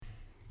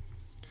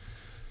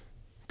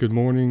Good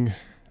morning,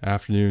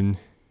 afternoon,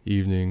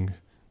 evening,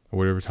 or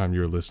whatever time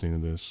you're listening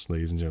to this,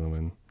 ladies and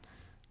gentlemen.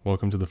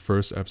 Welcome to the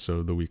first episode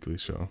of The Weekly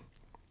Show.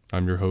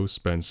 I'm your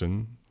host,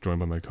 Benson, joined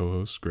by my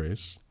co-host,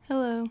 Grace.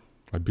 Hello.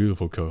 My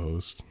beautiful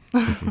co-host.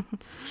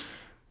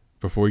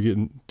 Before we get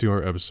into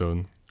our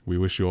episode, we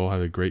wish you all had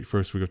a great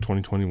first week of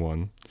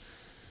 2021.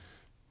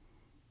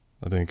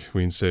 I think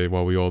we can say,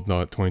 while we all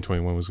thought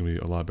 2021 was going to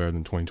be a lot better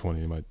than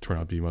 2020, it might turn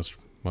out to be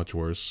much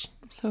worse.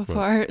 So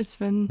far, it's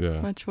been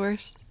much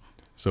worse.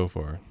 So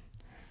far.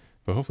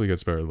 But hopefully it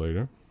gets better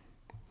later.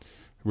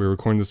 We're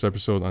recording this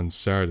episode on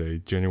Saturday,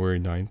 January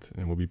 9th,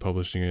 and we'll be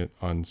publishing it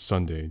on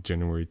Sunday,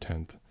 January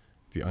 10th,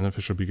 the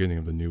unofficial beginning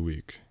of the new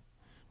week.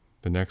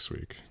 The next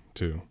week,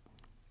 too.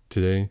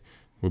 Today,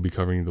 we'll be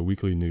covering the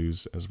weekly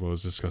news as well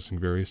as discussing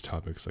various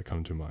topics that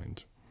come to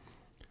mind.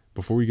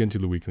 Before we get into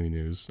the weekly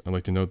news, I'd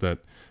like to note that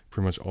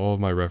pretty much all of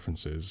my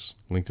references,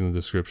 linked in the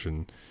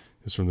description,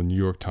 is from the New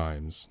York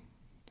Times.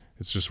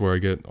 It's just where I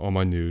get all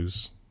my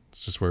news.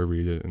 It's just where I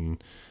read it,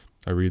 and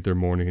I read their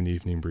morning and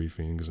evening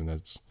briefings, and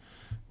that's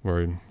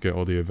where I get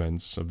all the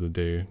events of the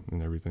day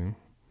and everything.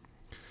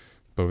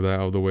 But with that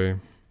out of the way,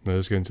 let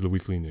us get into the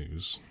weekly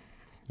news.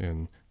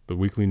 And the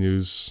weekly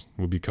news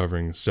will be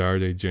covering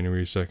Saturday,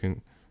 January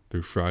 2nd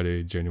through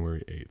Friday,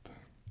 January 8th.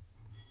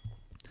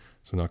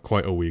 So not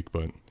quite a week,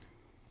 but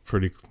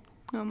pretty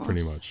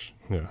much.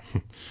 Yeah.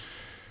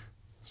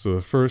 So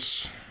the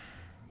first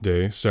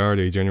day,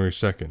 Saturday, January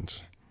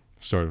 2nd,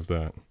 start of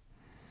that.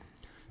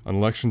 On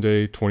Election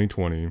Day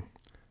 2020,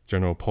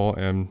 General Paul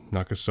M.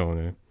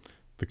 Nakasone,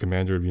 the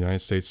commander of the United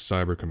States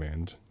Cyber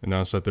Command,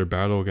 announced that their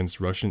battle against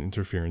Russian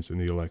interference in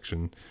the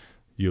election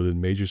yielded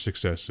major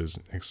successes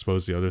and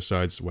exposed the other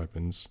side's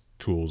weapons,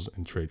 tools,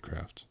 and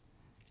tradecraft.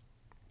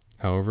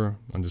 However,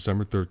 on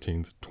December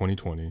 13th,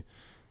 2020,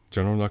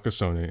 General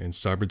Nakasone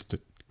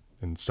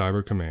and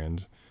Cyber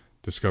Command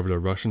discovered a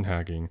Russian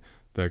hacking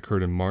that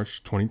occurred in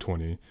March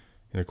 2020,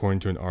 and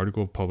according to an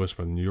article published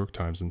by the New York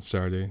Times on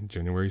Saturday,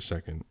 January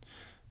 2nd,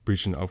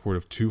 breached an upward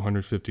of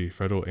 250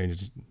 federal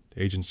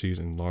agencies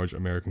and large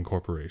American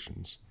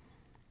corporations.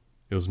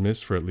 It was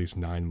missed for at least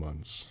 9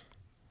 months.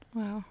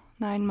 Wow,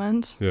 9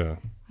 months? Yeah,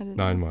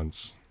 9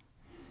 months.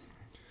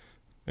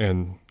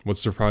 And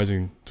what's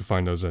surprising to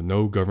find out is that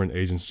no government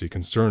agency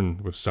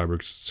concerned with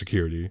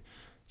cybersecurity,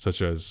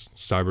 such as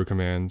Cyber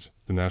Command,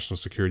 the National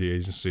Security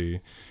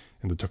Agency,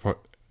 and the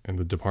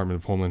Department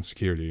of Homeland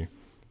Security,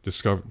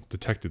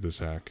 detected this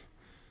hack.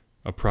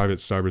 A private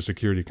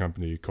cybersecurity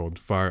company called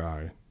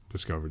FireEye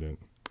discovered it.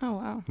 Oh,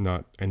 wow.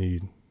 Not any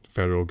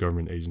federal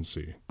government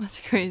agency. That's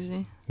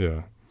crazy.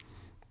 Yeah.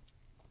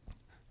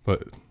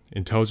 But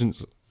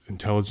intelligence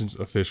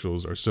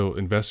officials are still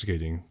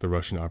investigating the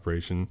Russian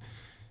operation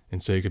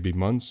and say it could be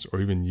months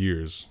or even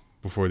years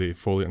before they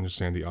fully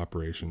understand the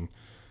operation.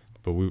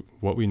 But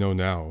what we know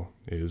now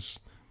is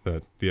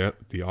that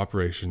the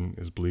operation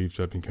is believed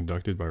to have been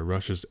conducted by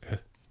Russia's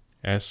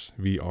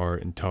SVR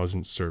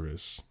intelligence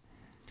service.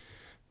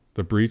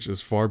 The breach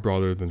is far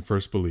broader than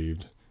first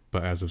believed,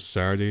 but as of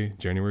Saturday,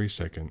 January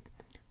 2nd,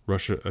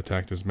 Russia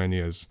attacked as many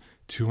as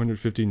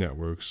 250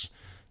 networks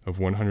of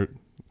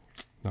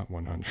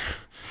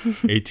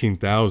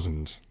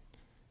 18,000.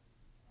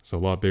 It's a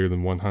lot bigger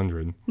than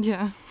 100.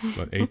 Yeah.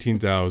 But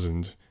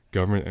 18,000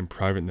 government and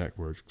private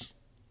networks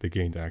they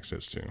gained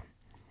access to.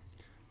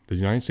 The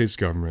United States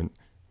government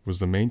was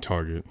the main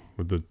target,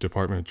 with the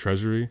Department of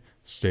Treasury,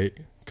 State,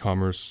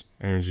 Commerce,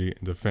 Energy,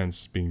 and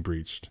Defense being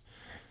breached.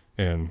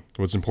 And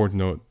what's important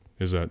to note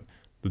is that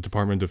the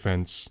Department of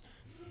Defense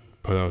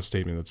put out a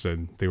statement that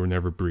said they were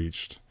never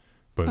breached,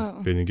 but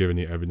they didn't give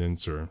any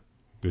evidence, or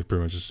they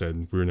pretty much just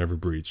said we were never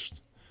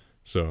breached.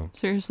 So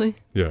Seriously?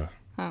 Yeah.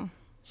 Oh.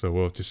 So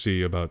we'll have to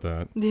see about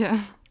that.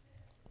 Yeah.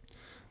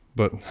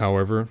 But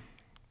however,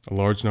 a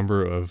large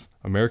number of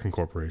American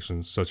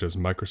corporations, such as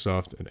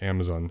Microsoft and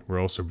Amazon, were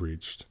also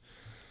breached.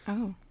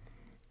 Oh.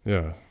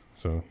 Yeah.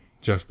 So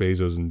Jeff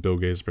Bezos and Bill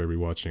Gates better be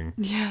watching.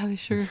 Yeah, they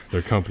sure.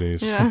 Their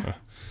companies. Yeah.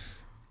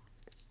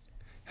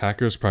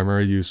 Hackers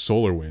primarily use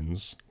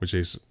SolarWinds, which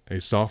is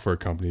a software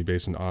company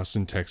based in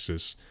Austin,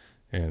 Texas,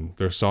 and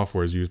their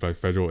software is used by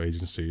federal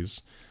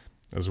agencies,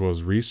 as well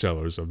as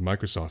resellers of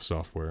Microsoft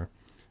software,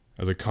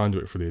 as a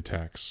conduit for the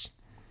attacks.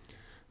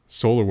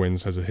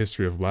 SolarWinds has a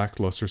history of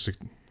lackluster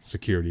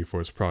security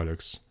for its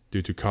products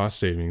due to cost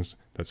savings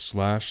that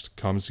slashed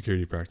common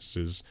security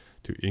practices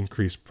to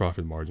increase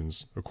profit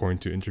margins, according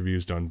to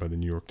interviews done by the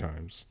New York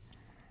Times.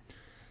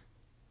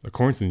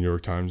 According to the New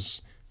York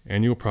Times,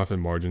 annual profit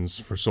margins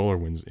for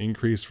SolarWinds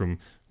increased from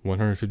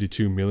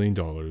 $152 million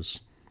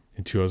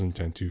in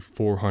 2010 to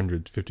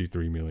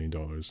 $453 million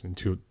in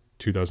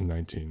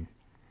 2019.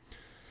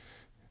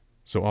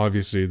 So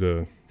obviously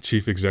the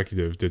chief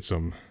executive did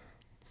some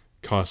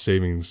cost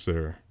savings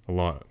there, a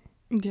lot.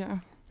 Yeah.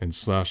 And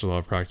slashed a lot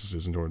of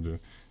practices in order to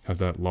have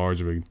that large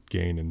of a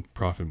gain in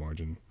profit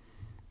margin.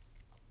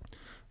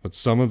 But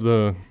some of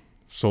the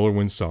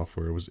SolarWinds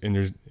software was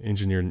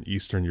engineered in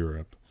Eastern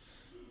Europe.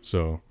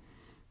 So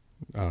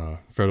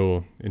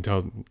federal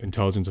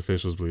intelligence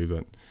officials believe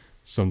that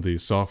some of the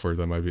software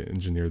that might be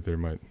engineered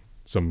there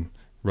some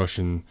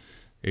Russian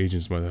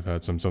agents might have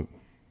had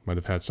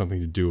something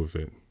to do with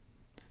it.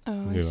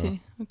 Oh, I You know.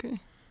 see. Okay.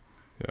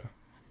 Yeah.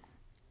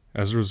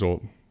 As a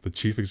result, the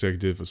chief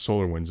executive of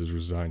SolarWinds is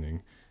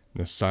resigning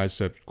and has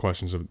sidestepped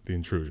questions of the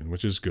intrusion,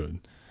 which is good.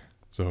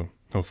 So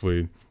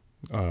hopefully,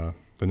 the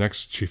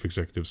next chief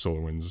executive of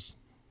SolarWinds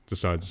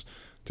decides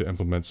to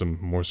implement some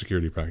more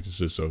security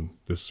practices, so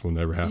this will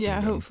never happen Yeah,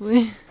 again.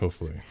 hopefully.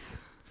 Hopefully.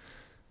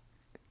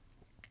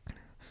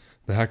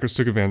 The hackers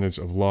took advantage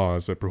of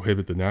laws that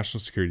prohibit the National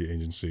Security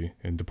Agency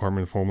and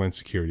Department of Homeland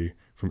Security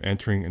from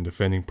entering and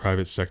defending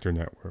private sector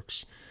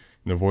networks,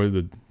 and avoided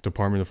the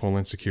Department of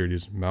Homeland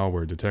Security's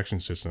malware detection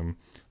system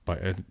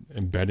by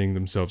embedding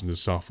themselves into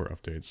software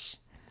updates.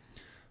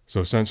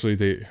 So essentially,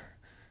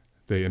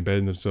 they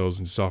embedded themselves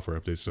into software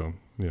updates. So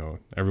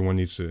everyone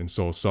needs to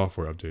install a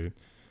software update.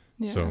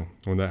 Yeah. So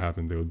when that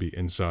happened, they would be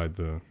inside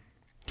the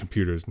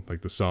computers,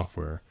 like the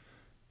software,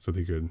 so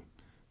they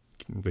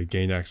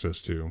gained access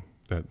to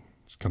that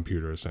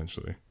computer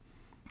essentially.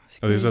 That's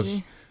At least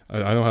crazy.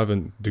 I don't have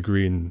a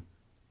degree in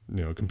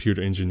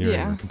computer engineering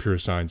Yeah. or computer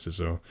sciences,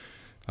 so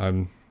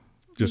I'm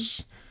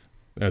just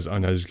as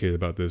uneducated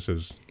about this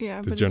as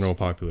Yeah, the but general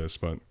populace.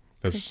 But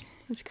that's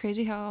it's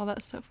crazy how all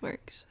that stuff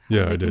works. How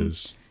yeah, they it can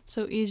is.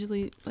 so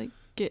easily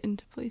get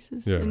into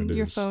places. Yeah, and it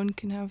your is. phone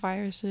can have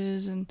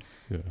viruses and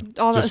Yeah,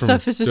 all that Just from-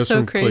 stuff is just just so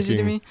from crazy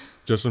to clicking- me.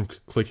 just from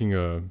clicking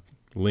a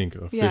link,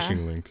 a Yeah.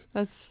 phishing link.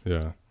 That's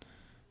Yeah,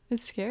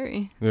 it's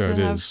scary. yeah, to it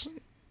have is.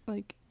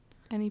 like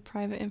any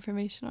private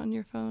information on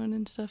your phone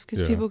and stuff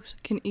because Yeah. people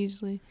can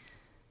easily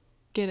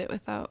get it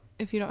without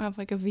if you don't have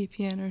like a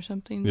VPN or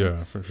something.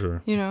 Yeah, for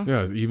sure. You know.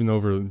 Yeah, even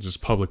over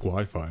just public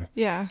Wi-Fi.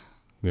 Yeah.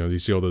 You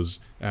see all those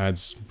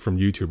ads from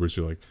YouTubers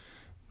who are like,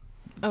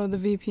 Oh, the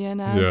VPN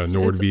ads. yeah, It's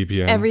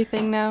NordVPN.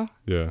 everything now.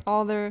 Yeah,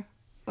 All their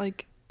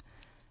like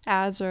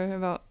ads are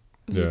about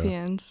Yeah.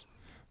 VPNs.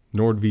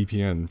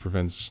 NordVPN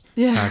prevents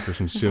Yeah. hackers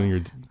from stealing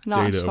your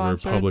Not data over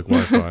sponsored. public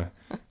Wi-Fi.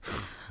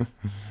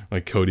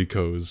 Like Cody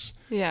Co's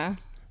Yeah.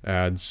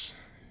 ads.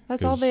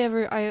 That's all is- I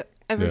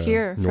ever yeah,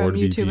 hear from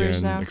NordVPN,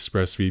 YouTubers now.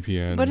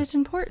 ExpressVPN. But it's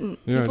important.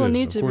 Yeah, it People is.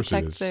 need Of to course it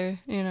protect is. their,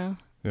 yeah, to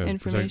protect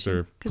information.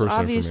 their Because personal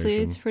obviously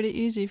information. it's pretty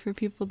easy for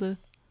people to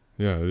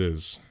Yeah, it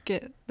is.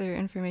 get their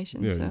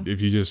information. Yeah, So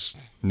if you just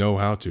know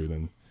how to,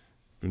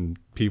 then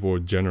people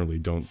generally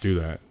don't do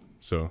that.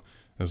 So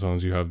as long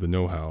as you have the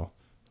know-how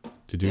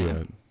to do Yeah.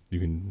 that, you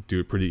can do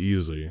it pretty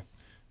easily.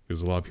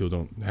 Because a lot of people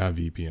don't have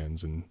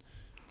VPNs, and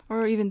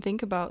or even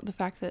think about the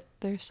fact that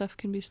their stuff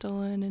can be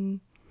stolen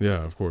and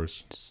yeah, of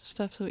course.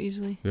 stuff so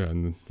easily. Yeah,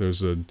 and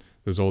there's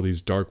all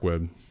these dark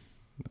web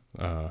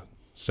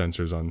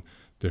sensors on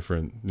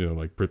different,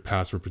 like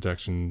password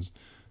protections,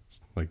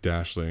 like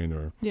Dashlane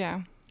or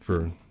Yeah.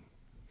 for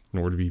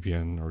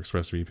NordVPN or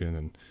ExpressVPN,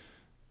 and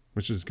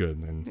which is good.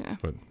 And Yeah.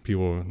 but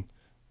people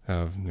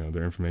have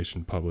their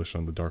information published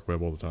on the dark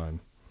web all the time.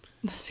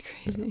 That's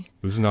crazy.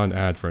 This is not an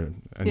ad for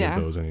any Yeah.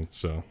 of those,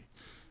 so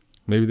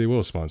maybe they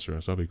will sponsor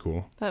us. That'll be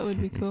cool. That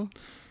would be cool.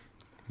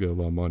 Get a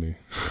lot of money.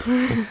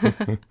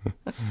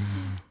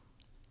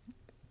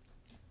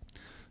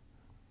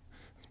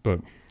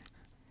 But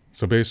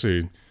so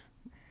basically,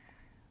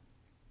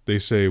 they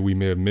say we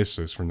may have missed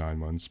this for 9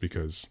 months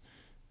because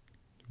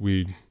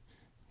we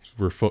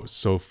were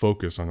so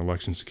focused on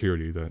election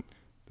security that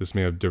this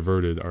may have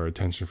diverted our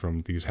attention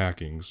from these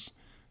hackings.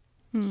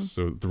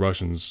 So the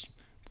Russians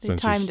They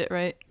essentially timed it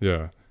right.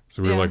 Yeah.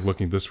 So we were Yeah. like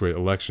looking this way at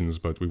elections,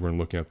 but we weren't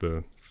looking at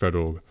the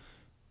federal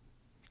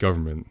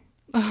government.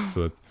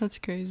 So that That's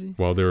crazy.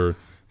 while they were,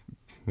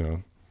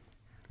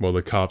 while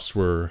the cops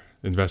were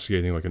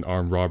investigating like an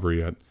armed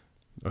robbery at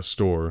a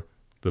store,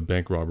 the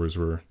bank robbers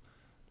were,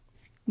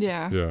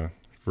 Yeah.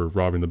 for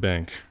robbing the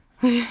bank.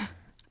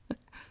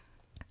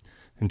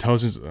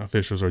 Intelligence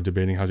officials are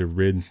debating how to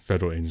rid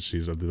federal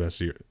agencies of the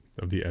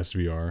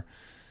SVR,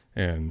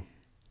 and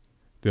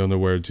they don't know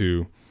where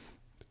to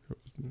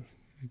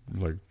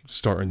like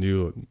start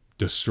anew,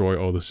 destroy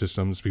all the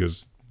systems,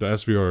 because the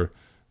SVR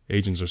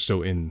agents are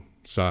still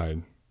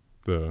inside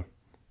the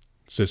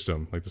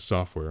system, like the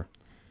software.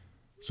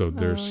 So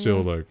they're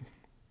still yeah. like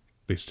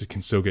they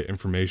can still get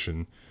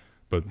information,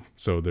 but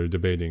so they're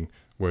debating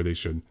where they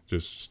should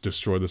just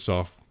destroy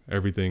the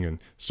everything and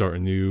start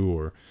anew,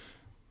 or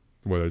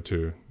whether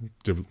to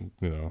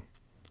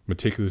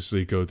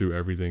meticulously go through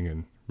everything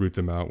and root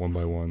them out one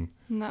by one.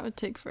 And that would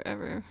take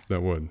forever,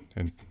 That would,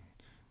 and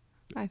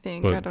I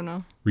think. But- I don't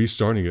know.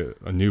 restarting it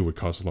anew would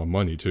cost a lot of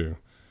money too.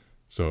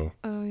 So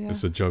Oh, yeah.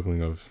 it's a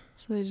juggling of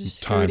So they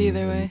just time screwed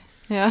either and- way.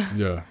 Yeah.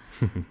 yeah.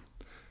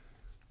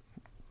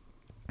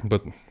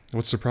 But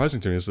what's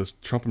surprising to me is the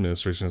Trump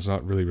administration has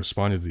not really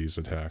responded to these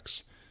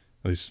attacks,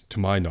 at least to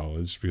my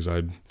knowledge, because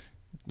I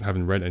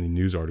haven't read any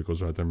news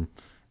articles about them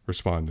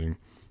responding.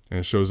 And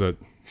it shows that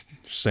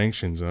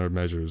sanctions and other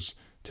measures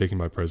taken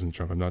by President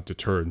Trump have not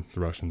deterred the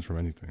Russians from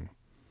anything.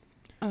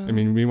 I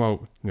mean,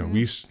 meanwhile,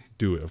 we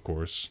do it, of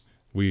course.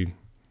 We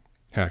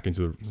hack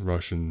into the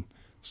Russian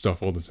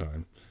stuff all the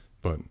time.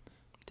 But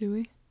Do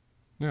we?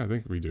 yeah, I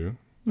think we do.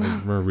 I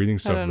remember reading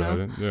stuff don't about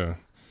know. it. Yeah.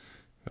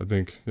 I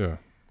think,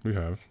 we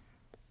have.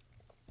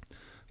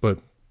 But,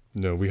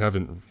 we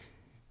haven't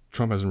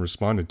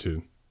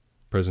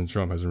President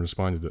Trump hasn't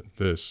responded to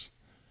this.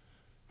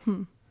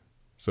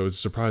 So it's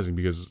surprising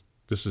because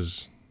this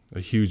is a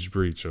huge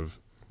breach of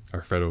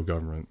our federal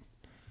government.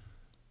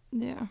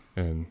 Yeah.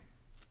 And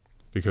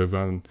they could have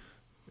gotten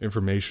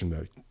information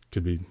that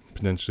could be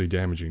potentially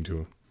damaging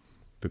to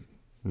the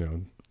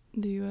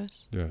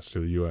U.S. Yes, to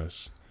the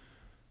U.S.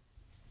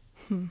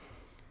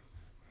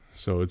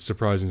 So it's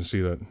surprising to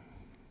see that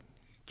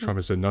Trump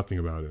has said nothing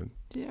about it.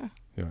 Yeah.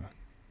 Yeah.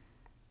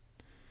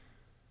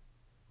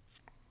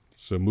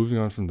 So moving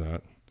on from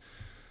that,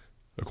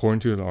 according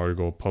to an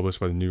article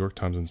published by the New York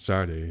Times on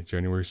Saturday,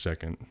 January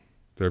 2nd,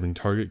 there have been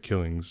target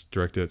killings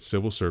directed at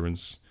civil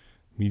servants,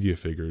 media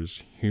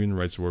figures, human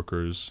rights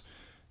workers,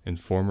 and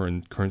former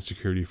and current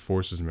security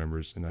forces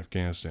members in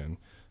Afghanistan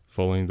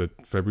following the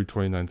February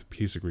 29th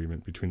peace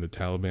agreement between the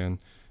Taliban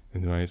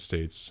and the United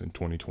States in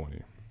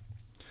 2020.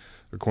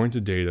 According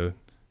to data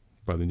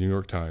by the New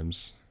York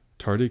Times,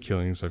 targeted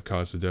killings have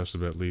caused the deaths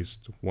of at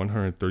least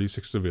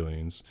 136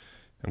 civilians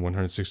and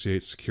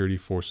 168 security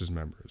force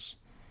members.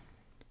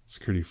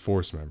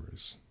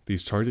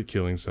 These targeted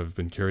killings have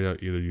been carried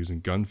out either using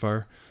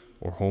gunfire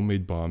or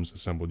homemade bombs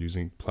assembled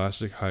using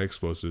plastic high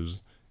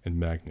explosives and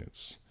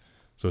magnets.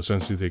 So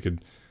essentially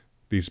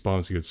these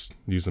bombs could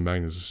use the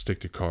magnets to stick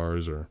to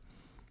cars or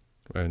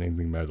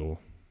anything metal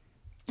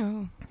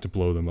to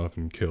blow them up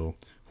and kill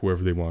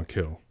whoever they want to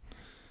kill.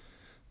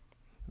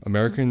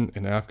 American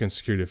and Afghan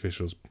security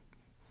officials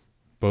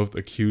both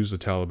accused the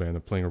Taliban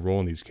of playing a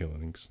role in these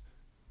killings,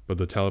 but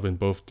the Taliban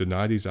both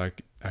deny these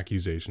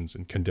accusations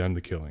and condemn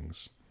the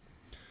killings.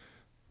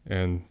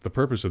 And the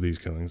purpose of these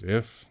killings,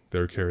 if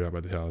they're carried out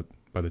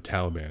by the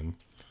Taliban,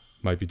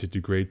 might be to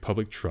degrade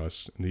public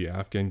trust in the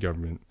Afghan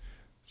government,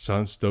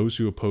 silence those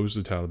who oppose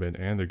the Taliban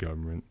and their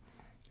government,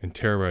 and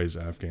terrorize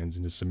Afghans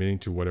into submitting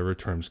to whatever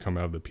terms come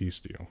out of the peace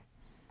deal.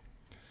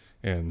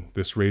 And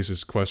this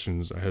raises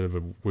questions ahead of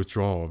a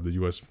withdrawal of the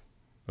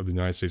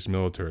United States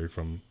military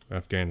from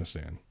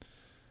Afghanistan.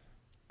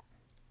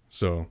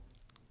 So,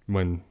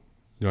 when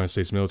the United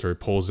States military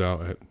pulls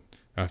out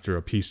after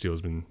a peace deal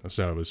has been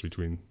established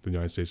between the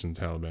United States and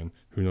the Taliban,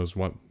 who knows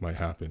what might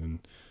happen? And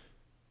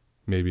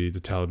maybe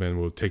the Taliban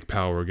will take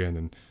power again,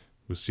 and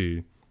we'll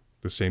see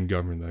the same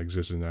government that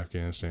existed in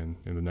Afghanistan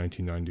in the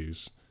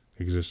 1990s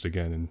exist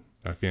again in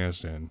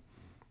Afghanistan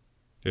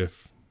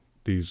if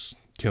these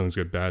killings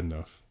get bad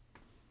enough.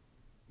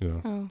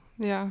 Oh,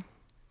 yeah.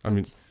 I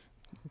mean,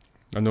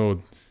 I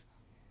know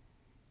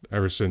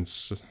ever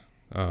since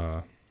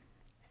the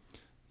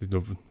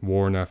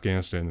war in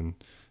Afghanistan and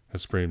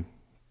has spread,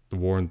 the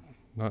war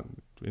not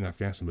in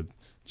Afghanistan, but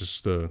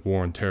just the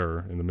war on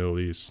terror in the Middle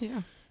East.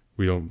 Yeah.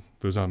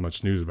 There's not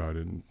much news about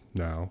it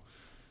now.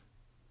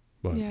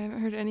 But yeah, I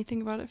haven't heard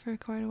anything about it for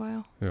quite a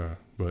while. Yeah,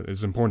 but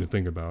it's important to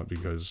think about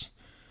because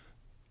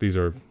these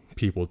are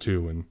people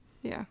too, and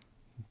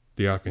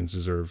the Afghans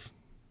deserve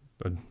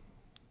a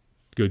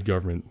good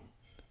government,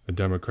 a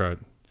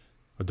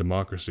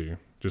democracy,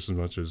 just as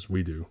much as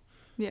we do.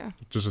 Yeah.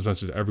 Just as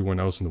much as everyone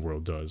else in the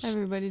world does.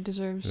 Everybody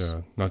deserves.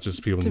 Yeah, not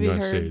just people in the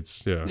United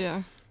States. Yeah.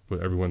 Yeah.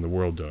 But everyone in the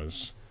world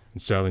does.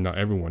 And sadly, not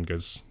everyone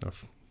gets a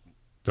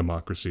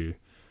democracy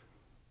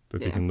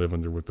that they can live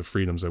under with the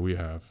freedoms that we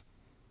have.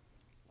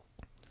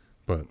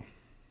 But,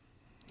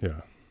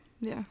 yeah.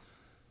 Yeah.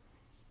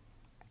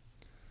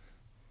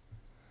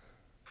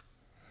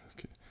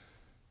 Okay.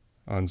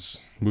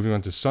 Moving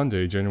on to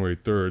Sunday, January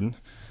 3rd,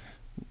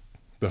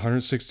 the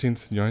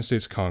 116th United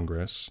States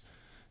Congress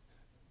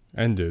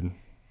ended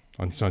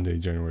on Sunday,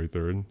 January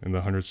 3rd, and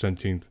the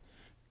 117th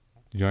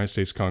United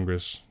States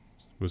Congress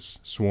was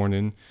sworn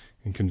in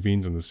and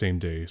convened on the same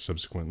day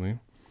subsequently.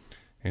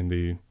 And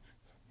they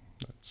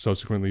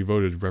subsequently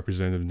voted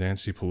Representative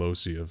Nancy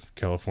Pelosi of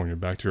California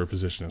back to her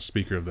position as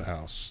Speaker of the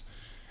House.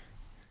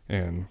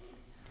 And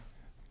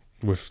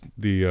with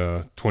the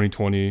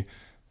 2020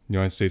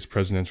 United States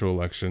presidential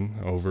election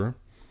over,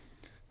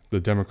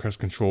 the Democrats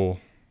control,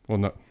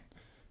 I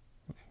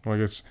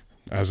guess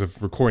as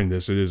of recording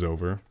this, it is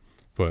over.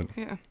 But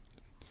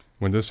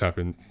when this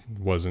happened,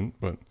 it wasn't.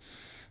 But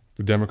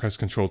the Democrats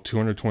controlled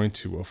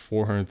 222 of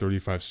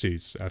 435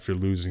 seats after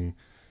losing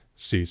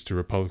seats to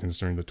Republicans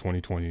during the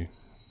 2020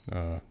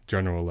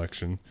 general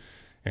election.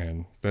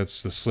 And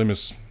that's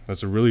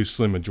a really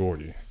slim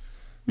majority.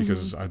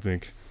 Because I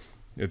think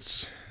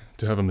it's,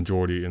 to have a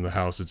majority in the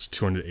House, it's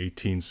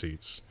 218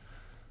 seats.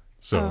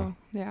 So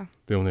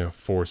they only have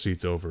 4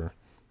 seats over.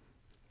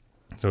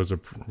 So it's a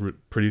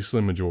pretty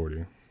slim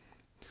majority.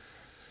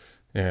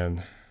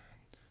 And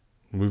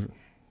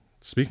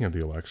speaking of the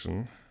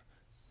election,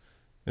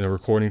 in a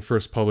recording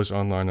first published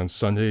online on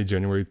Sunday,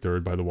 January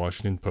 3rd by the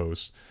Washington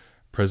Post,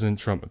 President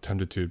Trump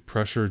attempted to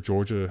pressure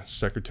Georgia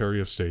Secretary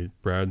of State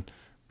Brad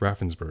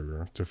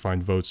Raffensperger to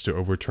find votes to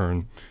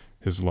overturn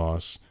his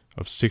loss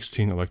of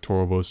 16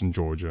 electoral votes in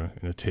Georgia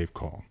in a tape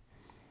call.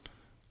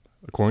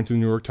 According to the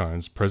New York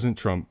Times, President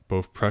Trump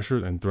both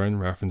pressured and threatened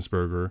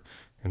Raffensperger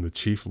and the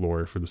chief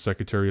lawyer for the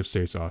Secretary of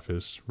State's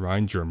office,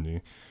 Ryan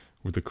Germany,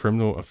 with a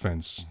criminal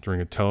offense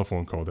during a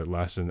telephone call that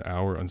lasted an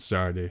hour on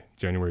Saturday,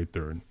 January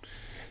 3rd.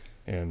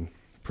 And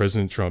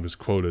President Trump is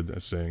quoted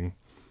as saying,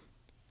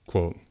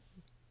 quote,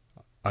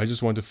 "I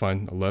just want to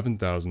find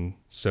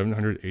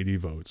 11,780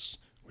 votes,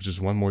 which is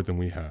one more than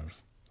we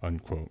have,"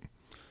 unquote.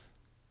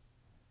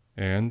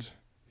 And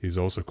he's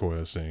also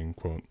quoted as saying,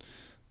 quote,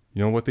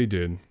 "You know what they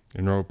did,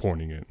 and they're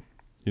reporting it.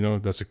 You know,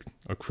 that's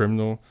a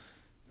criminal,"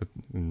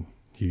 and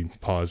he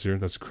paused here,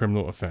 "that's a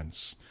criminal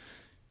offense.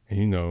 And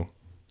you know,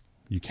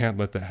 you can't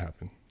let that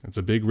happen. It's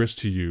a big risk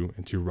to you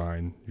and to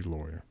Ryan, your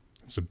lawyer.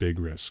 It's a big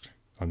risk,"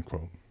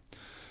 unquote.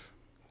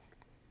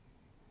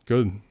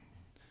 Good.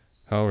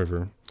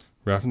 However,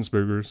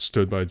 Raffensperger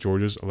stood by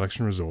Georgia's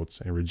election results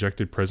and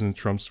rejected President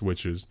Trump's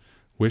wishes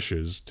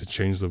to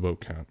change the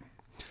vote count.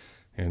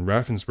 And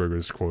Raffensperger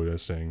is quoted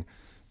as saying,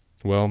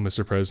 "Well,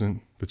 Mr.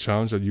 President, the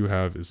challenge that you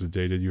have is the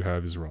data you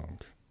have is wrong,"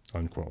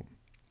 unquote.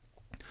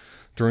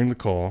 During the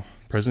call,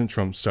 President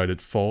Trump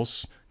cited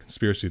false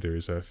conspiracy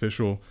theories that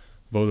official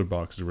voter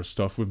boxes were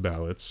stuffed with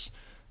ballots,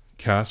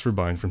 cast were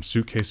buying from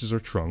suitcases or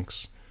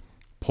trunks,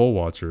 poll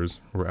watchers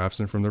were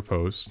absent from their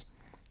posts,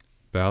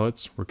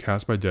 ballots were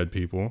cast by dead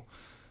people,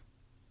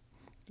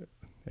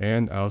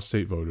 and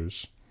out-of-state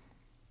voters.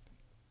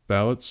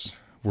 Ballots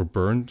were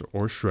burned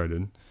or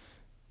shredded,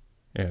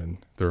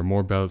 and there were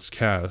more ballots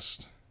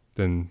cast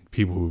than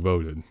people who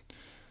voted,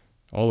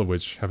 all of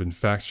which have been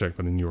fact-checked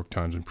by the New York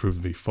Times and proved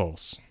to be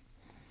false.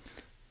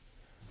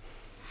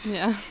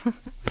 Yeah.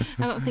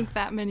 I don't think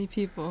that many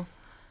people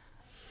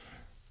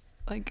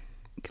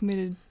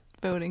committed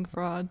voting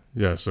fraud.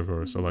 Yes, of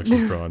course,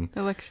 election fraud.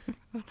 Election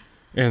fraud.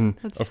 And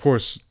of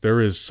course,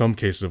 there is some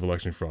cases of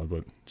election fraud,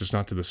 but just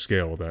not to the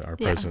scale that our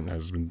president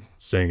has been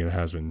saying it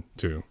has been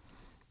too.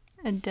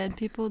 And dead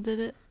people did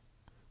it?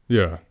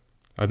 Yeah.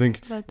 I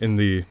think in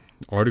the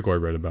article I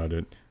read about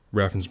it,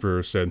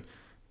 Raffensperger said,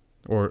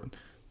 or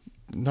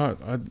not,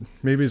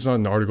 maybe it's not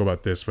an article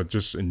about this, but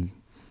just in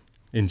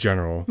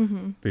general,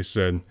 they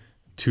said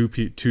two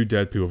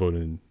dead people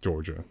voted in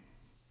Georgia.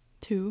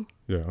 2?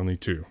 Yeah, only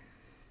 2.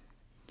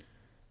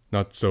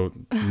 Not so,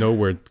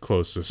 nowhere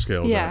close to the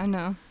scale Yeah, that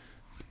no.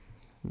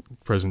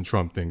 President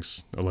Trump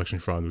thinks election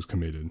fraud was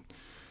committed.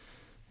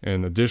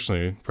 And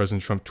additionally,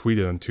 President Trump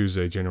tweeted on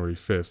Tuesday, January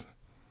 5th,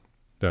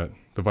 that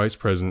the vice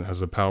president has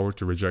the power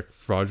to reject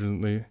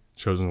fraudulently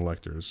chosen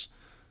electors,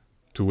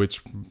 to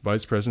which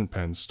Vice President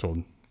Pence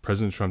told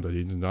President Trump that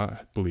he did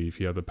not believe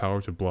he had the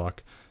power to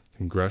block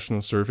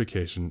congressional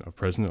certification of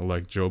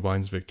President-elect Joe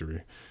Biden's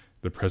victory,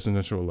 the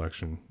presidential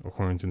election,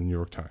 according to the New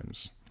York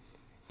Times.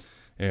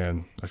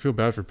 And I feel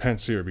bad for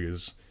Pence here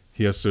because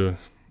he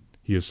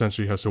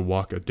essentially has to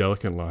walk a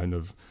delicate line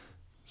of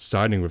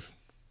siding with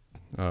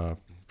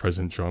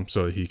President Trump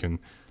so that he can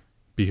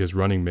be his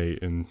running mate,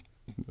 and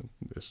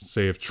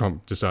say if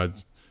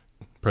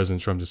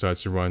President Trump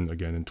decides to run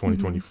again in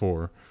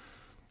 2024.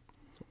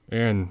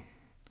 And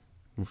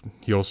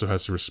he also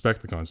has to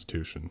respect the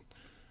Constitution.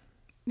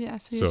 Yeah,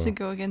 so he has to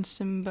go against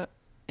him, but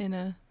in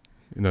a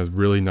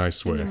really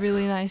nice way. In a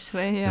really nice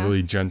way, yeah. A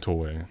really gentle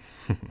way.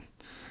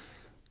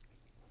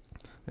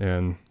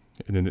 And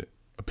in an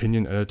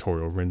opinion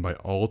editorial written by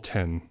all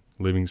 10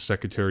 living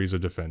secretaries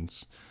of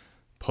defense,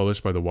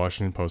 published by the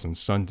Washington Post on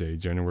Sunday,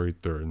 January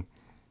 3rd,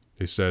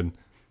 they said,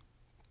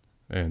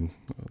 and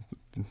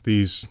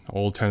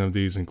all 10 of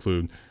these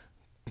include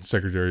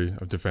Secretary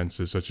of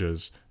Defenses such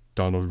as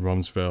Donald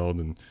Rumsfeld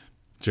and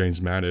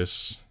James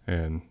Mattis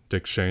and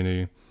Dick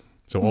Cheney.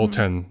 So all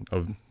 10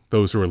 of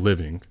those who are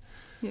living.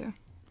 Yeah.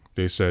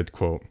 They said,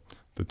 quote,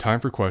 "The time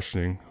for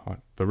questioning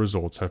the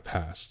results have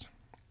passed.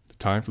 The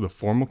time for the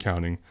formal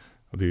counting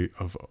of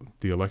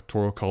the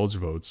Electoral College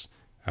votes,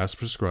 as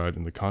prescribed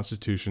in the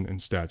Constitution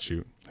and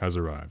statute, has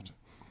arrived."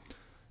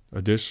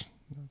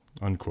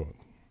 Unquote.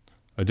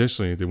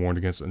 Additionally, they warned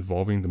against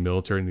involving the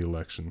military in the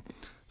election,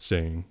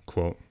 saying,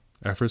 quote,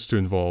 "Efforts to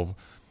involve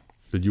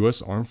the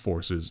U.S. Armed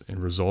Forces in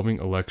resolving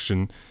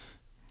election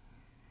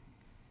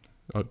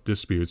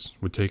disputes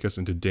would take us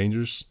into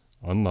dangerous,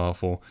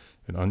 unlawful,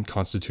 and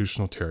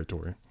unconstitutional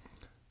territory.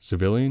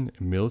 Civilian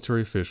and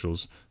military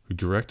officials who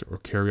direct or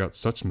carry out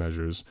such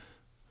measures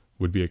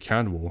would be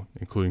accountable,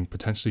 including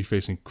potentially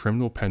facing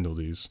criminal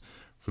penalties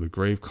for the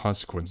grave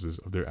consequences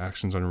of their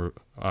actions on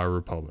our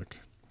republic."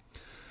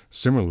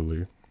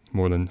 Similarly,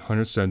 more than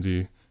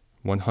 170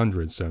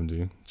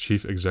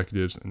 chief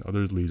executives and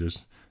other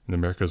leaders in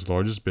America's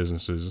largest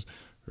businesses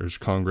urged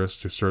Congress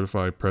to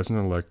certify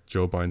President-elect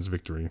Joe Biden's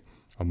victory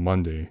on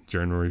Monday,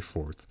 January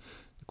 4th,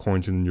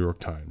 according to the New York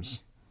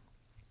Times.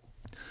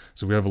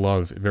 So we have a lot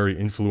of very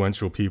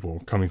influential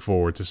people coming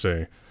forward to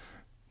say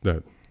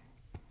that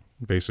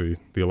basically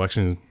the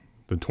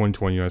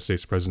 2020 United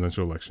States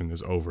presidential election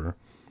is over,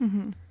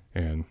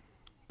 and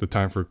the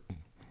time for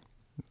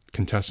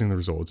contesting the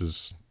results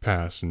is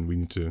past, and we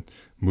need to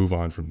move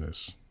on from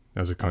this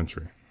as a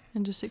country.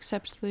 And just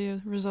accept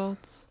the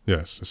results.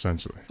 Yes,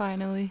 essentially.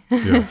 Finally.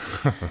 Yeah.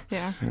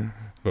 Yeah.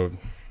 But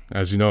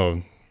as you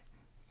know,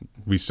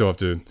 we still have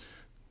to,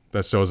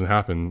 that still hasn't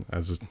happened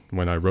as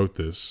when I wrote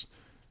this.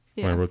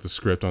 Yeah. When I wrote the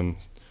script on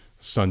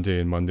Sunday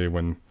and Monday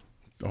when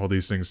all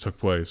these things took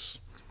place.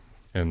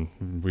 And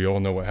we all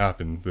know what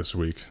happened this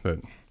week.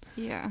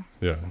 Yeah.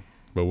 Yeah.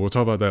 But we'll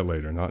talk about that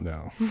later, not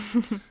now.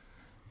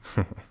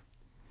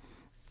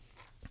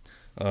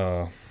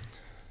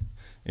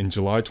 In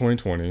July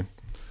 2020,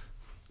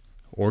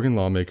 Oregon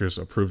lawmakers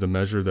approved a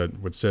measure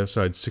that would set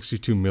aside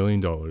 $62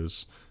 million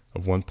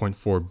of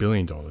 $1.4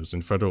 billion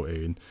in federal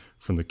aid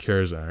from the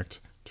CARES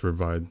Act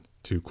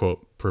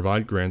quote,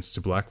 provide grants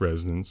to Black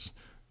residents,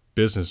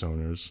 business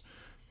owners,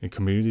 and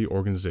community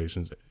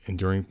organizations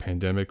enduring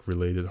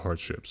pandemic-related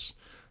hardships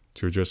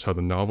to address how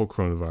the novel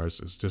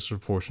coronavirus is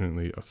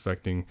disproportionately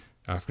affecting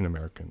African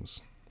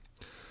Americans.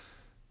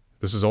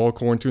 This is all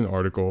according to an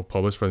article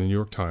published by the New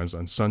York Times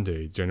on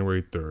Sunday,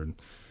 January 3rd.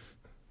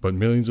 But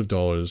millions of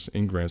dollars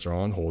in grants are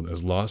on hold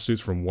as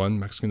lawsuits from one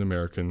Mexican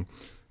American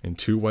and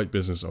two white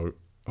business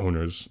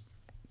owners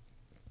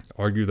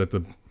argue that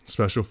the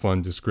special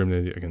fund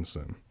discriminated against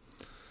them.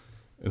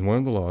 In one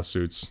of the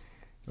lawsuits,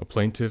 a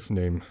plaintiff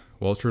named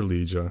Walter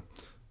Leja,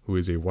 who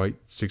is a white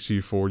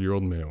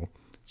 64-year-old male,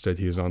 said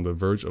he is on the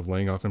verge of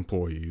laying off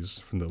employees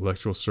from the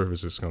electrical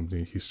services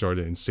company he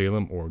started in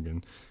Salem,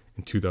 Oregon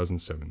in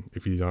 2007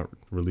 if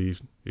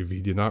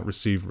he did not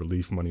receive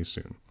relief money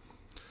soon.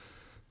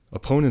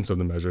 Opponents of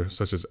the measure,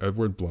 such as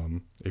Edward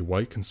Blum, a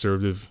white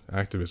conservative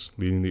activist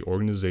leading the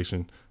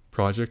organization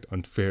Project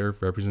Unfair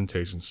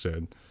Representation,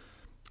 said,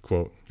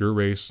 quote, your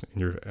race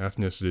and your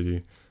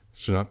ethnicity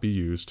should not be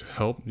used to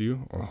help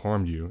you or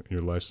harm you in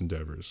your life's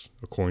endeavors,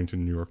 according to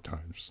the New York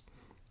Times.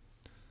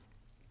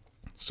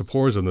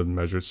 Supporters of the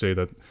measure say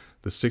that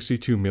the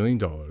 $62 million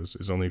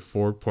is only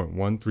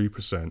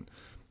 4.13%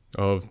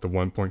 of the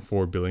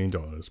 $1.4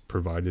 billion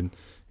provided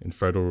in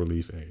federal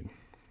relief aid.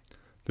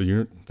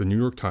 The New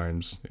York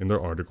Times, in their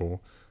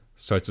article,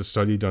 cites a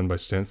study done by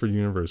Stanford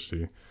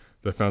University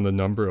that found the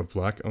number of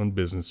Black-owned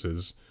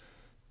businesses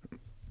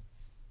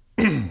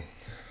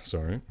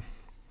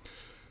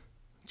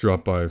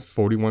dropped by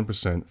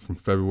 41% from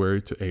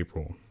February to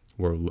April,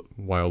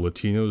 while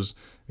Latinos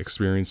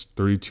experienced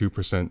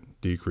 32%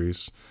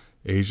 decrease,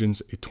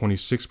 Asians a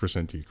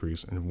 26%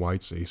 decrease, and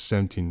whites a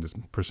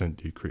 17%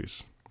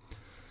 decrease.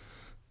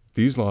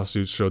 These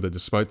lawsuits show that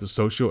despite the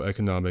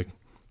socioeconomic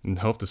and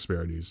health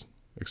disparities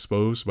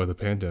exposed by the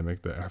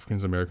pandemic that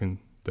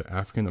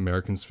African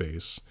Americans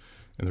face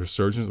and the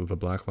resurgence of the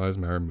Black Lives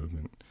Matter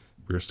movement,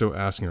 we are still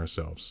asking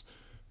ourselves,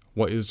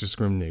 what is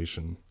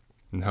discrimination,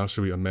 and how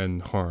should we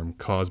amend harm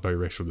caused by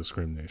racial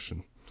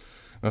discrimination?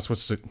 That's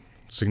what's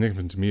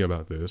significant to me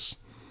about this,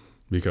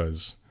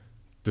 because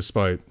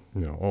despite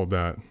all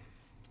that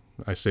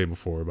I say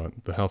before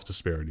about the health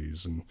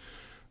disparities and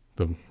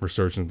the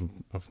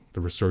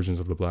resurgence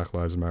of the Black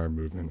Lives Matter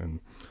movement and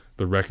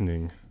the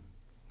reckoning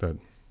that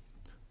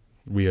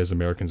we as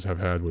Americans have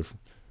had with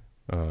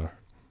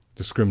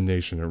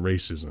discrimination and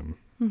racism,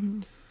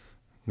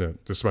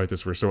 that despite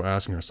this, we're still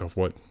asking ourselves,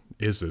 what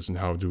is this and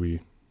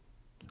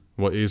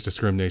what is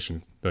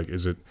discrimination? Like,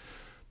 is it,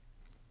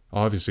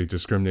 obviously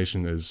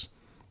discrimination is,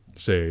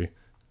 say,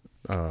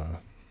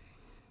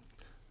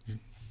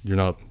 you're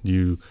not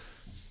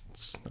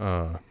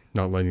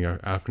letting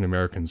African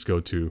Americans go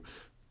to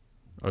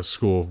a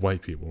school of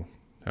white people,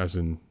 as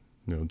in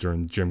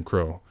during Jim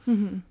Crow.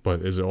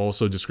 But is it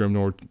also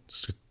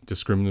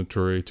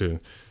discriminatory to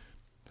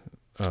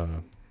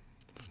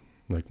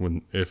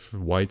if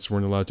whites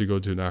weren't allowed to go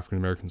to an African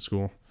American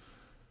school?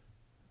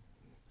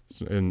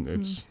 And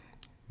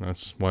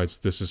that's why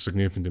this is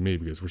significant to me,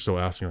 because we're still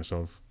asking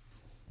ourselves,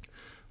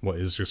 what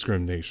is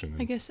discrimination?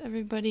 I guess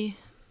everybody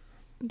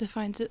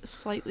defines it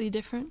slightly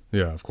different.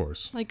 Yeah, of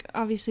course. Like,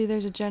 obviously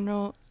there's a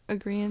general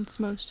agreement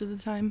most of the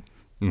time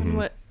on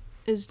what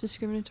is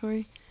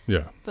discriminatory.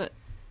 Yeah. But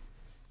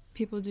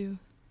people do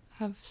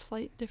have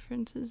slight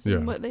differences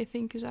in what they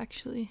think is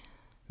actually.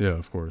 Yeah,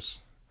 of course.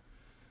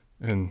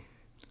 And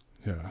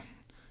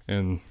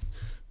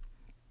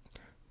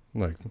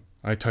like,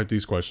 I typed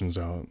these questions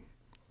out,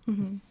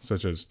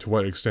 such as to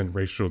what extent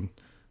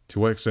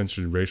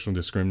should racial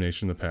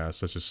discrimination in the past,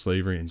 such as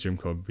slavery and Jim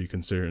Crow, be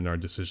considered in our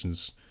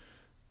decisions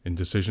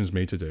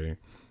made today,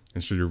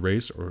 and should your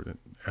race or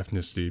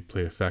ethnicity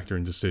play a factor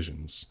in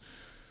decisions?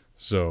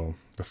 So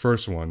the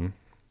first one,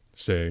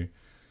 I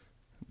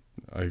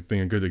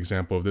think a good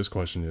example of this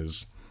question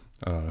is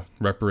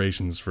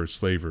reparations for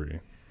slavery.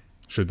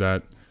 Should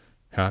that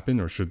happen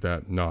or should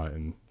that not?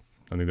 And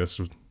I think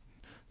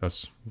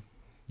that's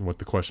what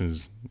the question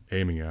is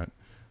aiming at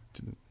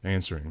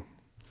answering.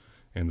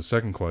 And the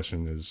second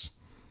question is,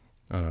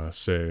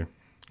 say,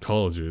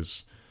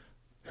 colleges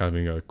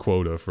having a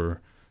quota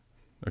for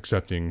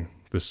accepting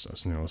this, a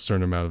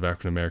certain amount of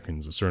African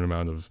Americans, a certain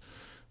amount of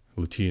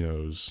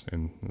Latinos,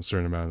 and a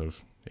certain amount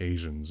of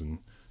Asians and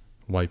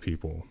white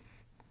people.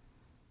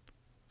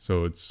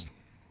 So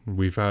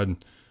we've had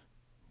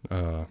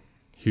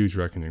huge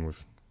reckoning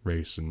with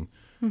race and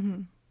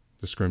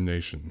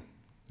discrimination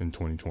in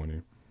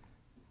 2020.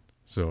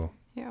 So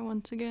yeah,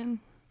 once again.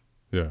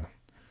 Yeah,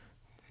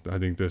 I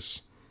think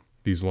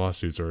these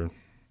lawsuits are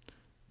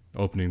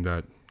opening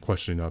that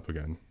question up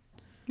again.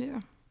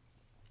 Yeah.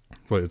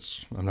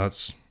 But I'm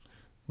not,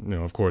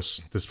 of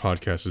course, this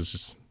podcast is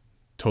just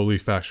totally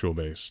factual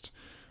based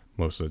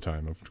most of the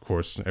time. Of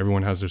course,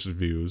 everyone has their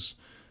views,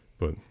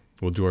 but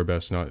we'll do our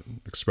best not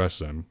express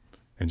them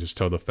and just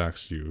tell the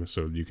facts to you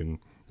so you can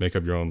make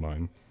up your own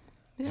mind.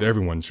 Because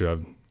everyone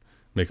should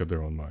make up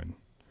their own mind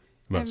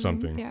about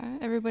something. Yeah,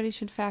 everybody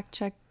should fact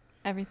check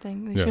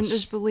everything. They Yes. shouldn't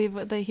just believe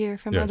what they hear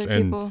from Yes, other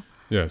and- people.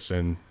 Yes,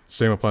 and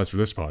same applies for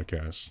this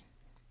podcast.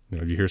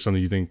 If you hear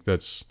something you think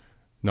that's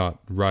not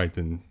right,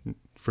 then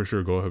for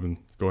sure go ahead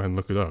and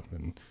look it up.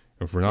 And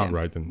if we're not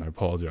right, then I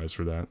apologize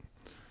for that.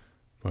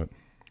 But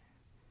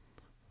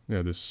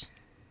yeah,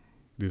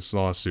 these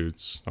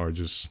lawsuits are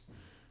just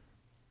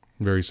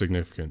very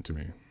significant to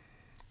me,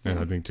 and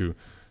I think too,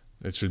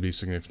 it should be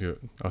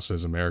significant to us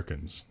as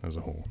Americans as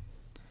a whole.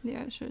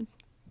 Yeah, it should.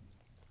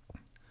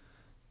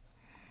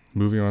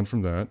 Moving on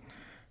from that,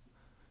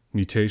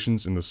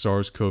 mutations in the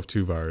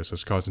SARS-CoV-2 virus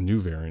has caused a new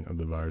variant of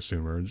the virus to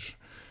emerge,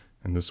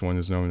 and this one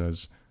is known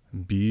as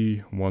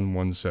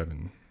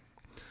B.1.1.7.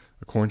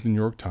 According to the New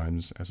York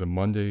Times, as of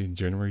Monday,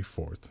 January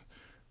 4th,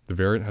 the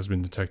variant has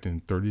been detected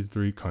in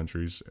 33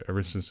 countries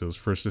ever since it was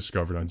first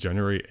discovered on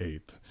January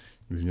 8th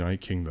in the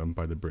United Kingdom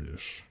by the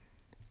British.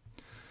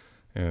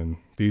 And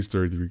these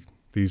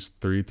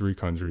 33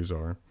 countries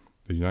are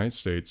the United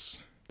States,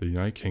 the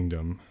United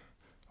Kingdom,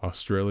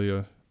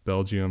 Australia,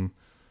 Belgium,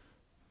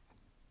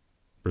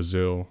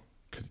 Brazil,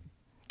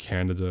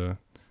 Canada,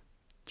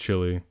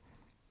 Chile,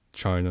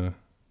 China,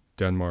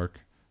 Denmark,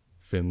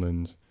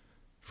 Finland,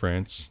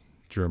 France,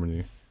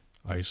 Germany,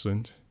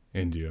 Iceland,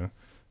 India,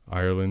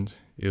 Ireland,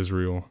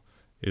 Israel,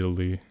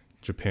 Italy,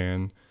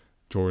 Japan,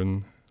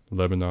 Jordan,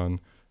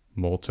 Lebanon,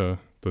 Malta,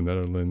 the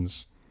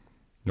Netherlands,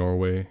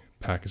 Norway,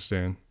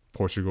 Pakistan,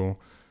 Portugal,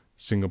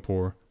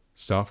 Singapore,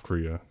 South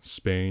Korea,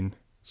 Spain,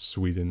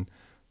 Sweden,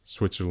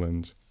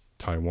 Switzerland,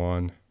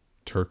 Taiwan,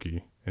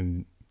 Turkey,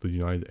 and the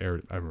United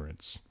Arab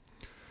Emirates.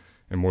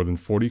 And more than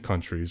 40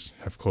 countries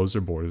have closed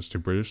their borders to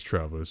British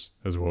travelers,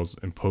 as well as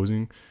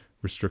imposing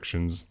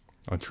restrictions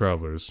on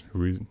travelers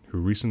who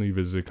recently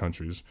visited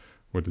countries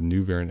where the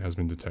new variant has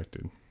been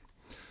detected.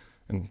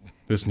 And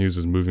this news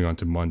is moving on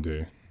to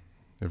Monday.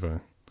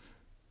 Wait,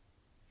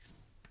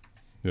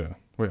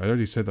 I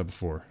already said that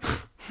before.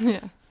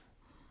 Yeah.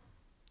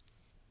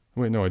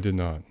 Wait, no, I did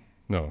not.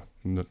 No,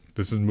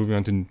 this is moving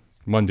on to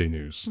Monday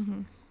news.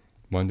 Mm-hmm.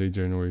 Monday,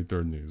 January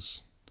 3rd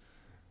news.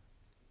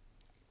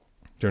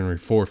 January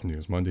 4th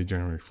news. Monday,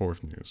 January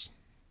 4th news.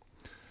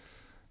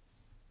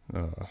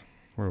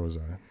 Where was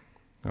I?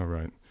 All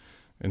right.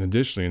 And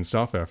additionally, in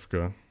South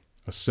Africa,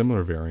 a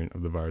similar variant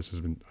of the virus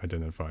has been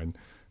identified,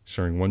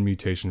 sharing one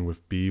mutation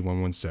with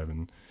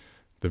B.1.1.7.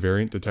 The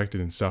variant detected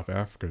in South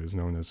Africa is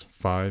known as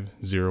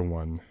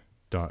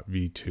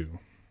 501.V2.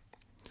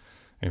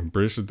 And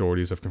British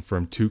authorities have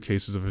confirmed 2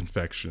 cases of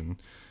infection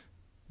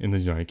in the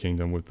United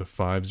Kingdom with the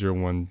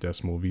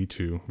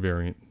 501.V2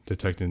 variant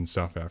detected in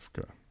South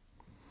Africa.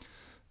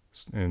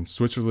 And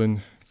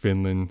Switzerland,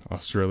 Finland,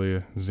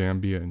 Australia,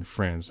 Zambia, and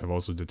France have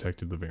also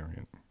detected the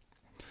variant.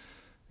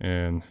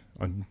 And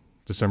on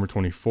December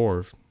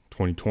 24th,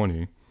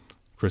 2020,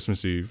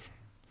 Christmas Eve,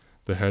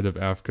 the head of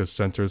Africa's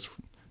Centers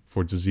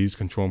for Disease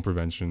Control and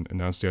Prevention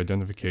announced the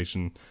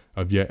identification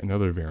of yet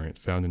another variant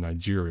found in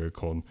Nigeria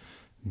called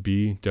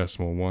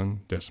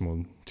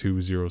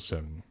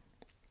B.1.207.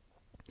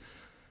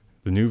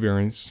 The new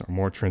variants are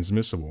more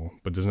transmissible,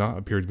 but does not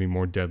appear to be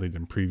more deadly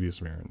than previous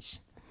variants.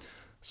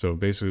 So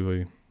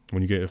basically,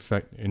 when you get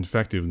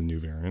infected with the new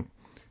variant,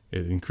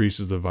 it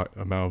increases the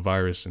amount of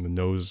virus in the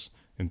nose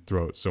and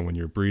throat. So when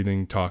you're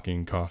breathing,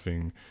 talking,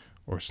 coughing,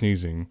 or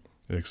sneezing,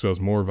 it expels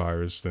more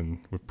virus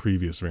than with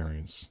previous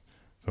variants.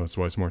 So that's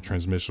why it's more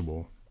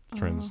transmissible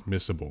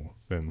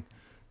than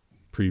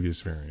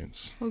previous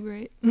variants. Well,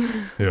 great.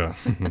 Yeah,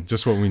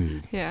 just what we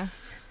need. Yeah.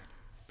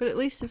 But at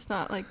least it's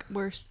not like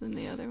worse than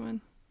the other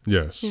one.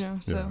 Yes.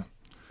 So.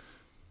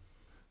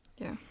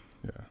 Yeah.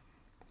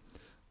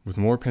 With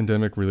more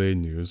pandemic-related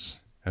news,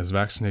 as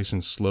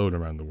vaccinations slowed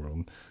around the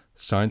world,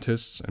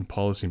 scientists and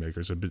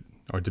policymakers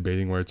are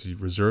debating whether to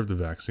reserve the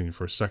vaccine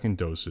for second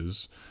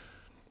doses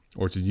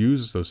or to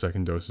use those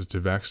second doses to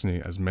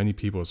vaccinate as many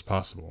people as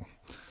possible.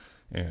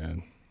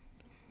 And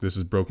this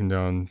is broken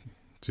down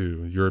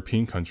to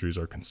European countries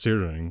are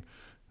considering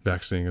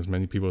vaccinating as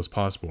many people as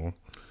possible,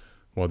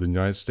 while the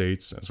United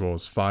States, as well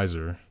as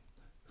Pfizer,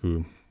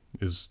 who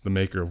is the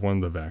maker of one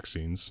of the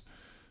vaccines,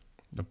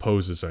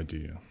 oppose this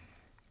idea.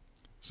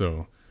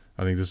 So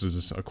I think this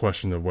is a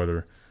question of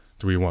whether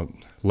do we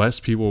want less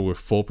people with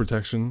full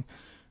protection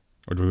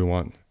or do we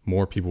want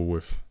more people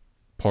with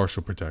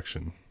partial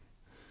protection?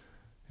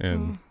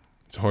 And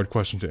it's a hard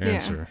question to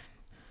answer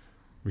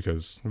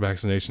because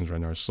vaccinations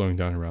right now are slowing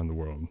down around the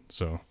world.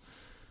 So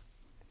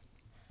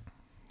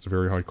it's a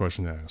very hard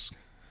question to ask.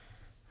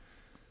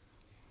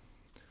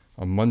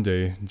 On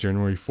Monday,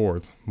 January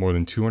 4th, more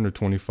than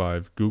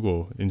 225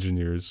 Google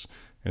engineers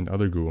and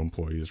other Google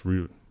employees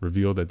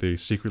revealed that they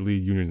secretly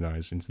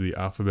unionized into the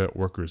Alphabet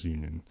Workers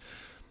Union.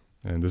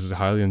 And this is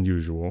highly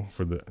unusual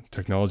for the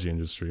technology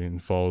industry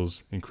and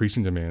follows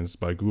increasing demands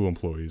by Google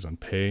employees on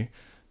pay,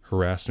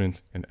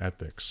 harassment, and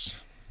ethics.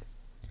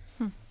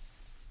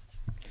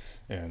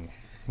 And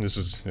this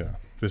is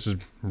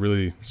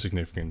really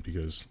significant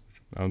because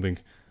I don't think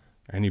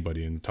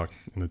anybody in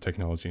the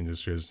technology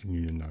industry is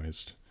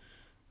unionized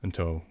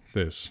until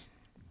this.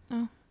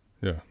 Oh.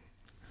 Yeah.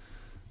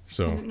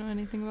 So. I didn't know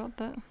anything about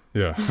that.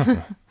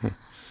 Yeah.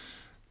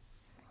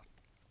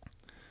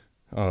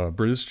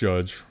 British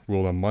judge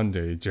ruled on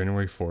Monday,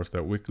 January 4th,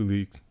 that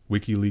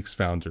WikiLeaks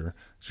founder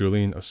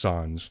Julian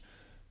Assange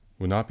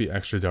will not be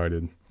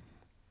extradited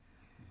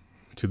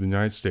to the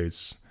United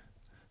States,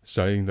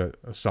 citing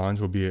that Assange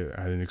will be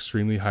at an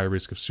extremely high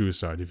risk of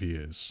suicide if he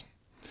is.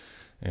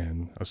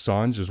 And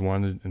Assange is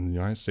wanted in the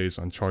United States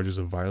on charges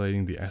of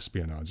violating the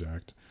Espionage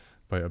Act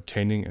by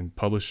obtaining and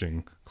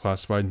publishing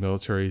classified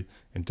military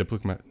and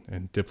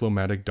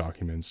diplomatic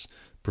documents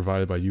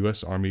provided by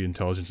U.S. Army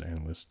intelligence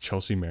analyst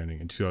Chelsea Manning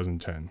in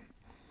 2010.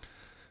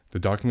 The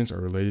documents are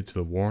related to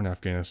the war in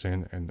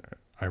Afghanistan and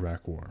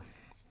Iraq War.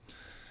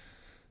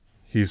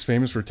 He is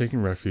famous for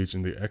taking refuge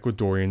in the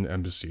Ecuadorian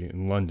embassy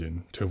in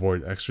London to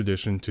avoid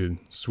extradition to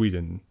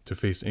Sweden to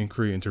face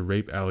inquiry into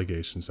rape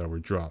allegations that were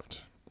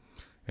dropped.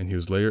 And he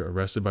was later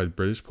arrested by the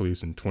British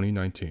police in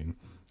 2019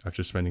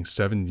 after spending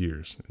 7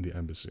 years in the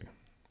embassy.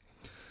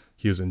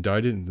 He was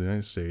indicted in the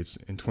United States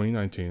in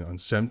 2019 on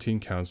 17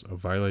 counts of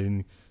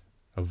violating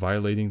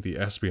the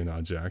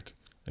Espionage Act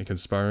and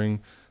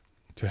conspiring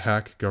to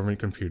hack government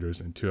computers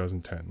in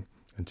 2010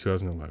 and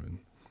 2011.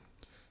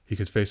 He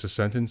could face a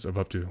sentence of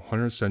up to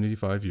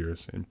 175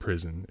 years in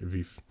prison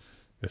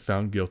if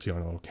found guilty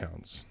on all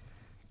counts.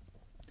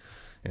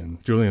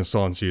 And Julian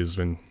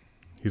Assange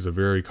he's a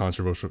very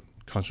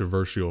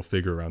controversial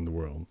figure around the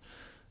world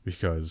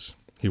because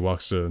he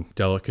walks a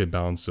delicate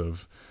balance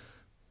of,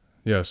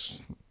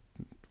 yes,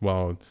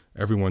 while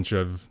everyone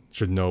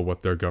should know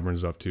what their government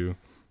is up to,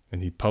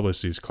 and he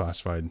published these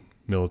classified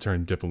military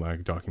and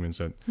diplomatic documents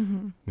that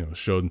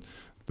showed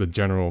the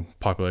general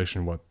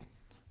population what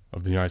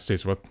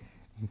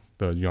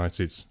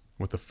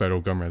the federal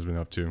government has been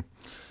up to.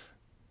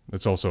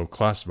 It's also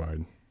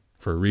classified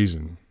for a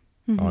reason,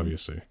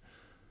 obviously.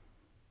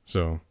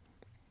 So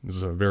this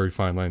is a very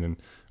fine line, and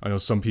I know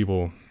some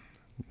people,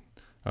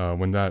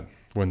 when that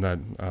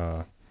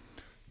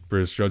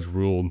British judge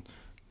ruled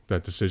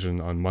that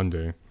decision on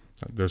Monday,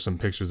 there's some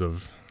pictures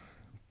of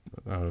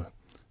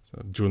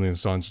Julian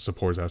Assange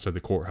supporters outside the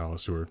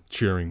courthouse who are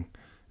cheering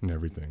and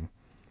everything.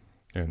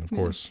 And of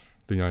course,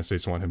 the United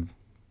States want him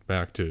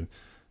back to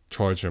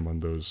charge him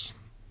on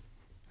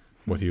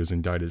what he was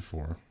indicted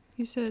for.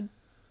 You said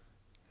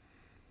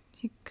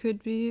he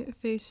could be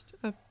faced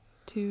up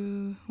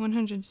to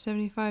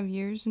 175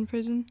 years in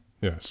prison?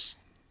 Yes.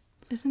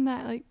 Isn't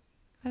that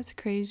that's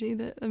crazy?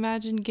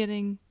 Imagine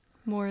getting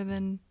more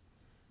than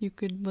you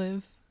could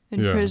live in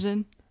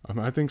prison.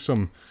 I think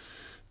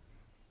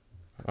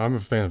I'm a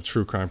fan of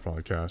true crime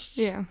podcasts.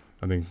 Yeah.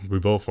 I think we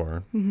both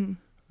are. Mm-hmm.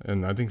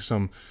 And I think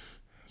some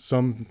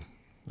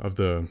of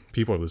the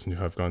people I listen to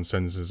have gotten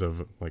sentences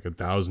of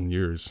 1,000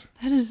 years.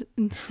 That is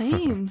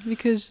insane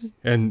because...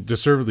 And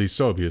deservedly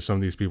so, because some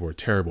of these people are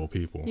terrible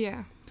people.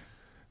 Yeah.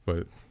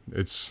 But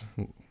it's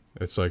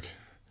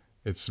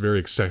very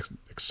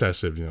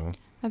excessive,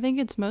 I think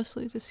it's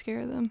mostly to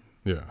scare them.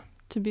 Yeah.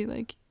 To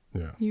be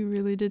yeah, you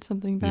really did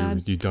something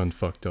bad. You done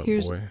fucked up,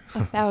 Here's boy.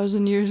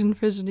 1,000 years in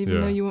prison, even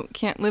though you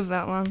can't live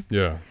that long.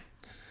 Yeah.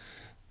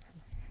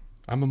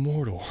 I'm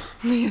immortal.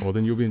 Yeah. Well,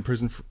 then you'll be in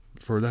prison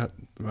for that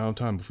amount of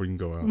time before you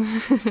can go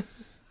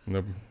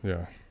out.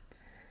 Yeah.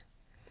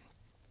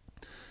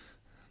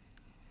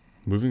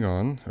 Moving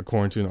on,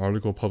 according to an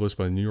article published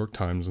by the New York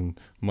Times on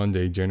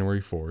Monday,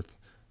 January 4th,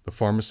 the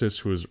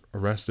pharmacist who was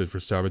arrested for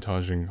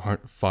sabotaging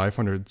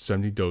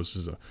 570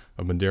 doses of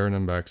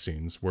Moderna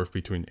vaccines worth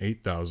between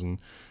 $8,000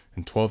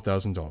 and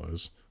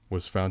 $12,000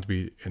 was found to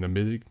be an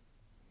admitted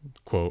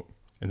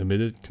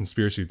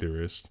conspiracy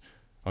theorist,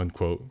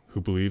 unquote,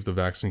 who believed the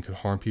vaccine could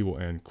harm people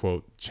and,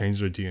 quote, change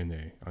their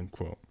DNA,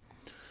 unquote.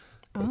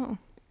 Oh.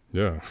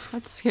 Yeah.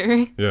 That's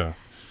scary. Yeah.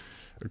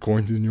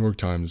 According to the New York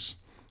Times,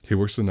 he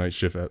works the night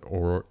shift at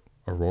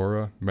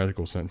Aurora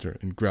Medical Center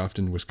in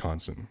Grafton,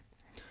 Wisconsin.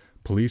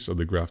 Police of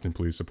the Grafton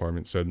Police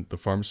Department said the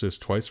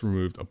pharmacist twice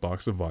removed a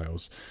box of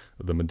vials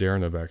of the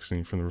Moderna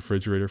vaccine from the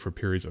refrigerator for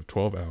periods of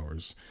 12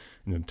 hours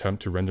in an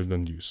attempt to render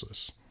them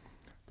useless.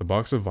 The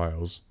box of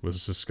vials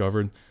was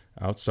discovered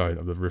outside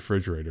of the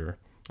refrigerator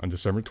on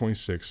December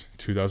 26,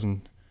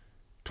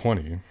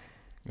 2020, and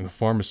the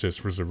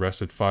pharmacist was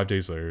arrested 5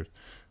 days later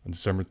on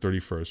December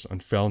 31st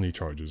on felony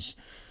charges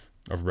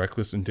of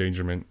reckless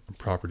endangerment and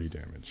property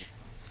damage.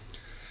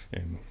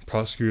 And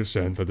prosecutors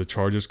said that the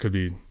charges could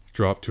be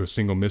dropped to a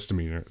single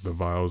misdemeanor if the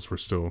vials were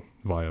still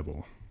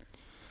viable.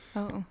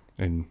 Oh.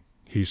 And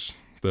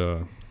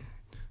the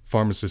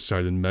pharmacist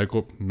cited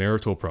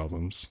marital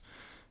problems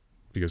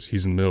because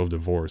he's in the middle of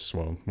divorce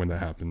when that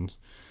happened.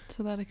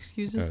 So that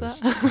excuses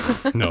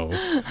that? No,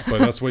 but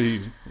that's what I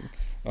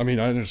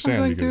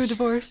understand. I'm going through a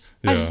divorce.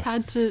 Yeah. I just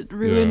had to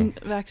ruin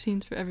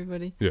vaccines for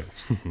everybody. Yeah.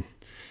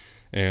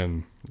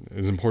 And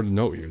it's important to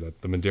note here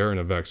that the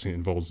Moderna vaccine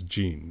involves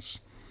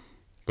genes,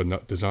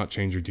 but does not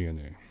change your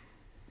DNA.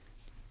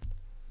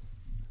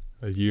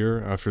 A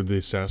year after the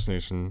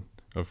assassination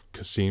of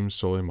Qasem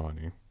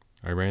Soleimani,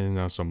 Iran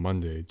announced on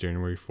Monday,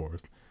 January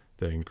 4th,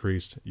 that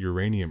increased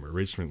uranium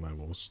enrichment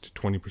levels to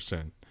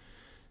 20%,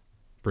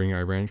 bringing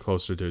Iran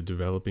closer to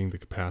developing the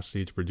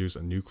capacity to produce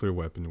a nuclear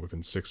weapon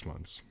within 6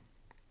 months.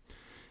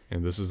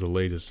 And this is the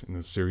latest in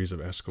a series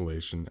of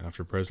escalation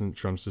after President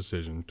Trump's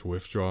decision to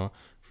withdraw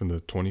from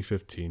the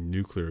 2015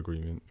 nuclear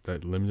agreement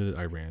that limited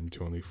Iran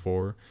to only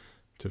 4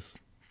 to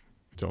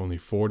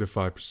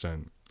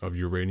 5% of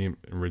uranium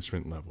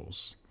enrichment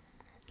levels.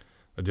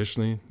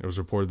 Additionally, it was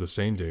reported the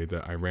same day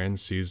that Iran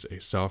seized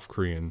a South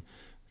Korean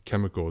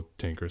chemical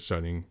tanker,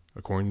 citing,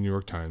 according to the New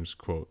York Times,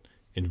 quote,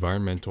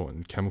 environmental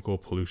and chemical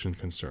pollution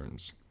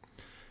concerns.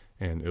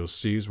 And it was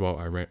seized while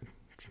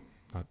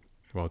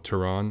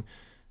Tehran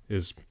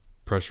is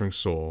pressuring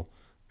Seoul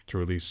to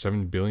release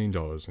 $7 billion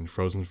in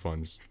frozen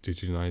funds due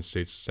to United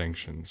States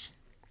sanctions.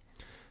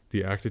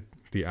 The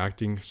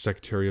acting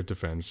Secretary of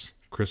Defense,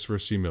 Christopher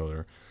C.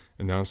 Miller,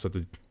 announced that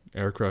the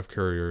aircraft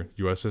carrier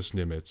USS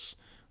Nimitz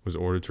was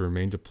ordered to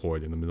remain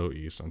deployed in the Middle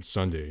East on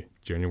Sunday,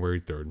 January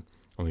 3rd,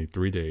 only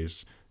 3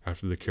 days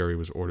after the carrier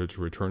was ordered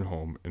to return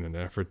home in an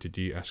effort to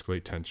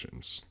de-escalate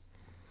tensions.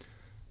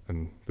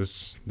 And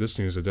this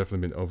news has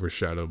definitely been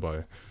overshadowed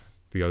by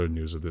the other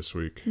news of this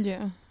week.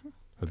 Yeah,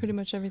 pretty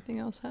much everything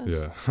else has.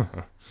 Yeah.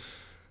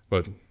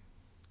 But,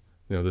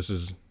 this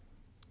is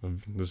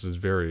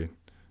very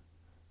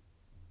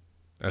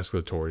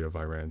escalatory of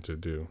Iran to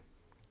do,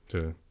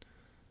 to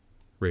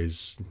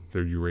raise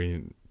their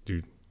uranium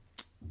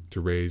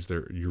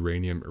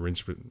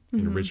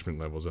enrichment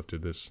levels up to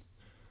this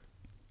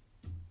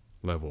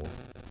level,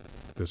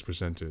 this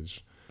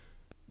percentage.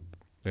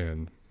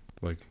 And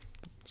like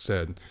I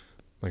said,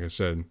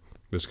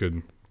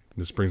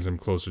 this brings them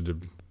closer to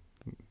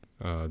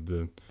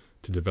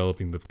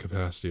developing the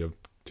capacity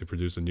to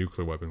produce a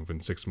nuclear weapon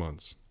within 6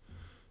 months.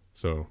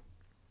 So,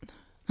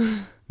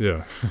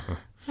 yeah.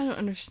 I don't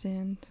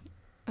understand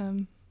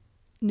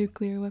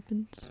nuclear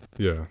weapons.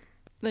 Yeah.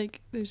 Like,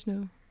 there's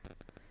no...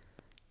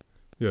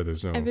 Yeah,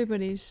 there's no...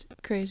 Everybody's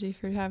crazy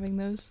for having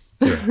those.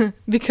 Yeah.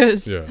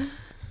 Because... Yeah.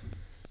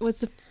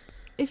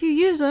 If you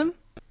use them,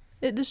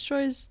 it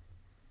destroys,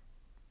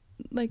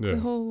 the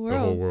whole world. The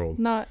whole world.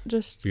 Not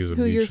just because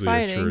who you're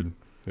fighting.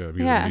 Of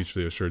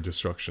mutually assured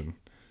destruction.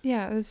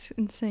 Yeah, that's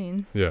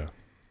insane. Yeah.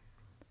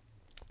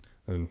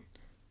 And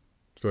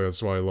so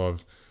that's why I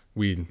love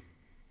the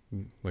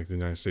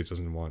United States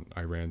doesn't want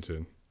Iran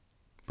to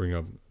bring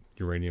up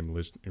uranium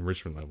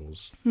enrichment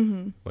levels,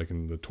 like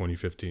in the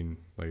 2015,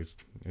 it's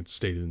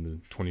stated in the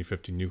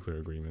 2015 nuclear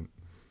agreement.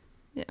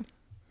 Yeah.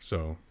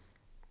 So,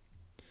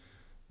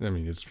 I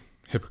mean, it's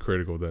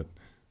hypocritical that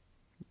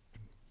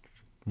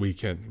we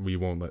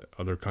won't let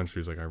other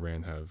countries like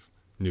Iran have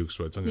nukes,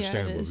 but it's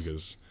understandable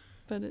because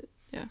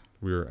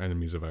we're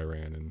enemies of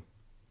Iran, and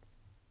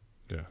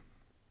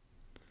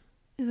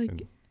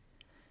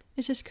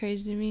it's just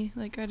crazy to me.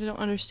 Like, I don't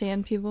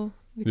understand people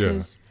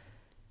because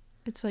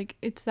it's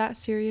it's that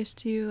serious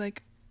to you,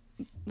 like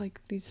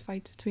these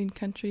fights between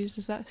countries.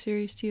 Is that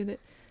serious to you that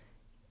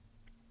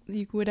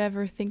you would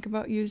ever think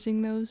about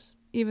using those,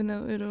 even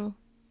though it'll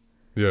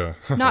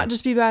not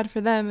just be bad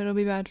for them, it'll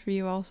be bad for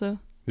you also.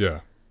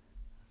 Yeah.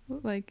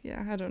 I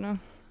don't know.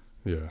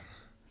 Yeah.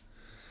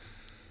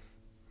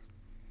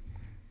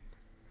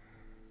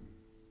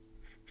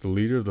 The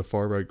leader of the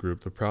far-right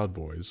group, the Proud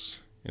Boys,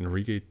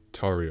 Enrique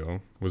Tarrio,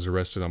 was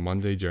arrested on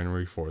Monday,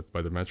 January 4th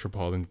by the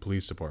Metropolitan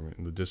Police Department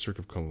in the District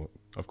of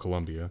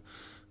Columbia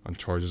on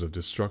charges of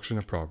destruction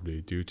of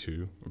property due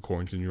to,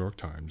 according to the New York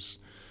Times,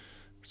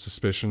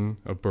 suspicion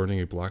of burning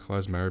a Black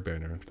Lives Matter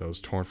banner that was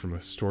torn from a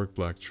historic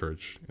black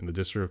church in the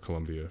District of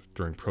Columbia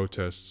during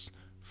protests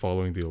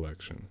following the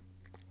election.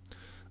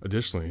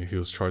 Additionally, he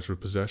was charged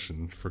with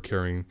possession for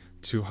carrying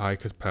 2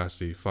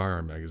 high-capacity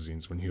firearm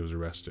magazines when he was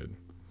arrested.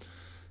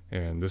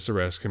 And this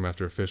arrest came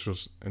after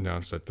officials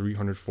announced that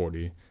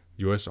 340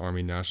 U.S.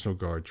 Army National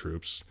Guard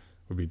troops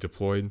would be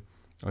deployed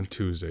on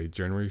Tuesday,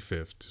 January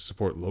 5th, to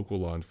support local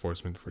law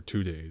enforcement for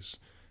 2 days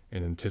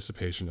in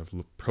anticipation of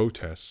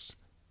protests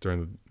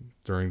during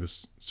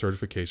the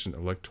certification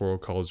of electoral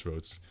college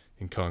votes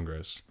in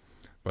Congress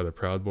by the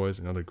Proud Boys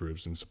and other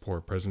groups in support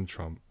of President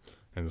Trump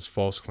and his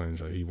false claims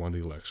that he won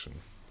the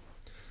election.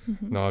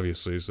 Now,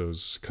 obviously,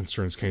 those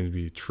concerns came to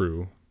be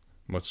true,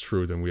 much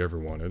truer than we ever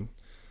wanted.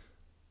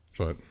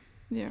 But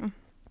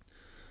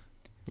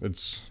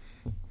it's...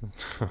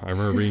 I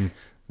remember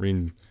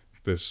reading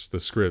the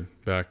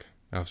script back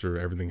after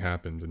everything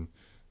happened and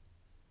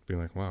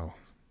being like, wow.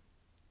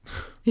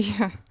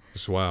 Yeah.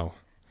 Just wow.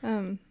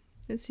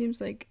 It seems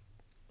like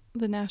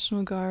the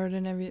National Guard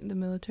and the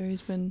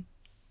military's been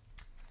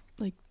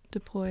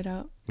deployed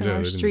out in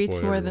our streets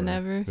more than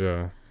ever.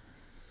 Yeah.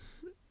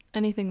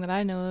 Anything that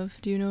I know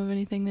of. Do you know of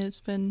anything that's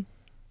been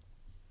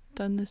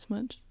done this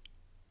much?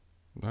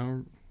 I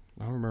don't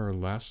remember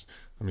last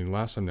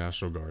time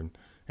National Guard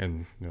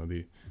and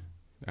the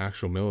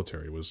actual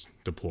military was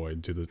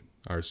deployed to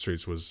our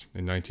streets was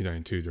in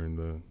 1992 during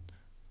the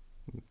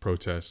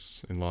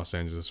protests in Los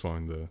Angeles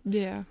following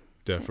the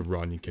death of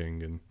Rodney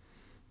King. And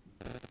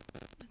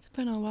it's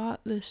been a lot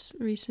this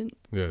recent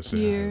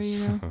year,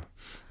 you know.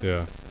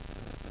 Yeah.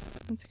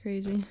 That's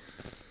crazy.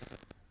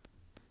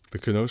 The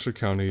Kenosha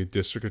County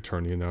District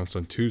Attorney announced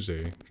on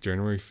Tuesday,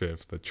 January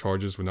 5th, that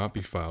charges would not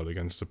be filed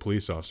against the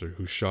police officer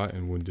who shot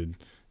and wounded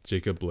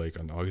Jacob Blake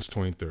on August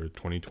 23,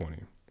 2020.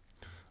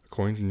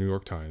 According to the New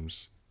York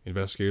Times,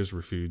 investigators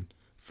reviewed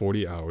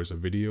 40 hours of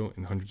video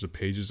and hundreds of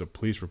pages of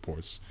police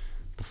reports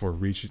before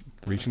reaching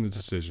the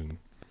decision.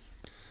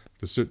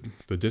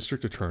 The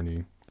district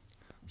attorney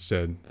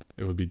said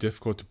it would be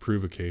difficult to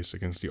prove a case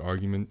against the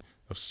argument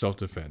of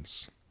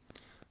self-defense.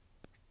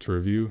 To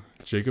review,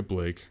 Jacob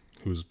Blake,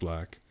 who is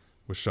black,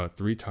 was shot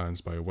 3 times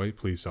by a white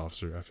police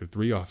officer after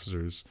 3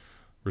 officers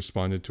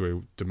responded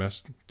to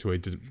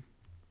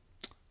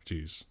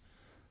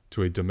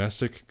a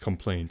domestic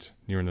complaint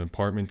near an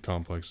apartment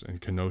complex in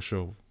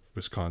Kenosha,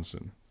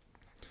 Wisconsin.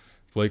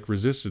 Blake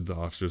resisted the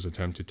officer's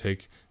attempt to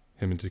take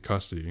him into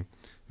custody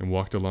and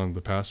walked along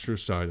the passenger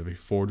side of a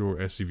 4-door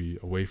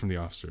SUV away from the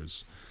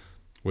officers,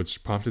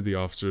 which prompted the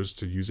officers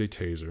to use a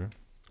taser,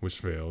 which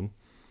failed.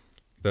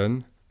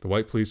 Then, the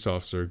white police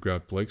officer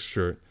grabbed Blake's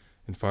shirt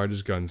and fired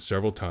his gun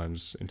several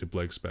times into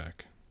Blake's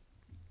back.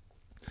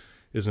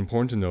 It is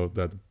important to note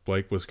that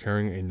Blake was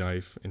carrying a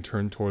knife and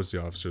turned towards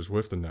the officers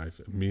with the knife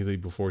immediately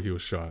before he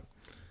was shot,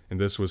 and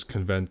this was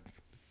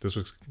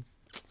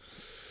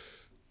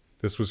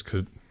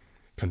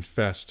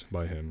confessed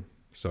by him.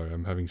 Sorry,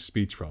 I'm having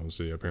speech problems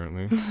today,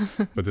 apparently.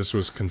 But this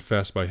was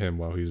confessed by him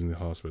while he was in the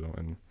hospital.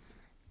 And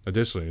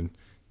additionally,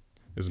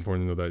 it's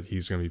important to know that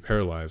he's going to be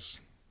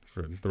paralyzed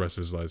for the rest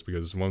of his life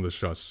because one of the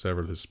shots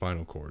severed his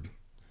spinal cord.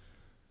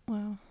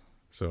 Wow.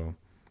 So,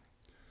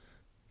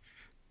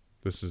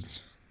 this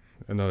is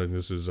another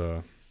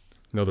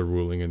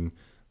ruling in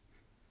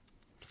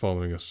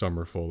following a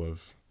summer full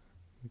of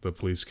the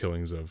police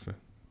killings of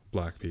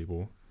black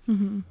people.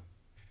 Mm-hmm.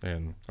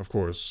 And, of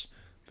course,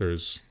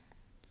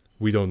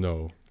 we don't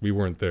know. We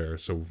weren't there,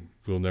 so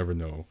we'll never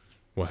know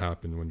what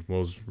happened what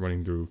was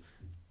running through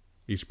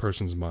each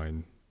person's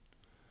mind.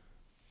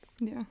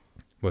 Yeah.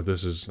 But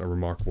this is a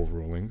remarkable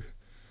ruling.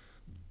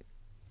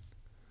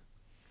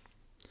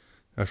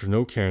 After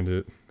no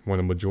candidate won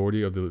a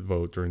majority of the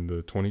vote during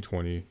the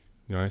 2020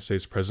 United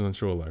States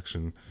presidential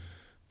election,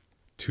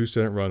 2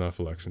 Senate runoff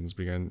elections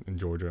began in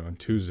Georgia on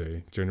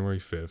Tuesday, January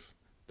 5th,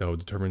 that will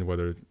determine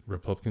whether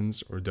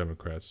Republicans or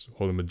Democrats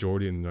hold a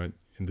majority in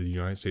the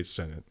United States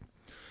Senate.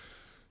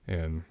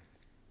 And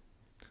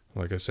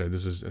like I said,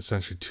 this is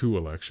essentially 2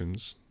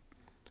 elections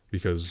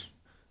because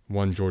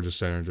one Georgia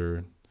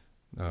senator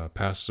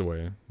passed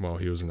away while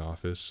he was in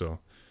office, so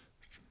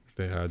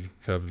they had to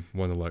have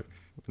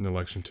an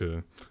election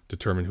to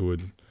determine who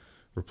would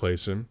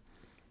replace him.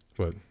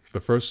 But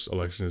the first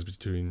election is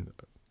between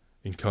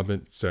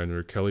incumbent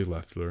Senator Kelly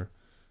Loeffler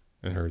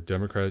and her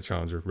Democratic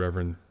challenger,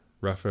 Reverend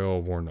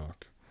Raphael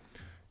Warnock.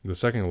 The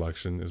second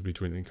election is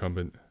between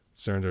incumbent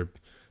Senator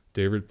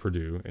David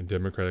Perdue and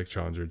Democratic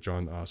challenger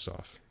Jon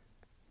Ossoff.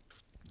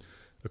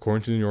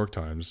 According to the New York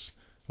Times,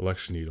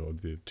 Election Needle,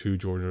 the 2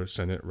 Georgia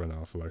Senate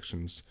runoff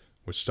elections,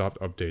 which stopped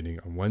updating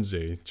on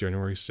Wednesday,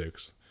 January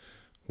 6th,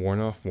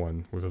 Warnock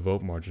won with a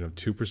vote margin of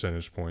 2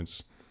 percentage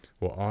points,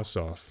 while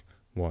Ossoff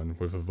won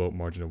with a vote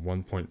margin of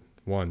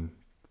 1.1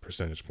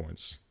 percentage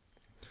points.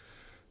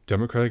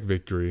 Democratic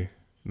victory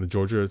in the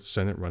Georgia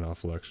Senate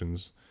runoff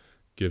elections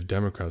give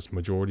Democrats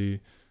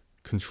majority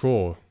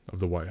control of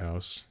the White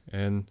House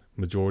and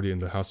majority in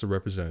the House of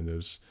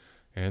Representatives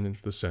and in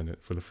the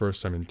Senate for the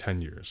first time in 10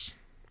 years.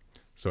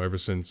 So ever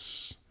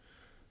since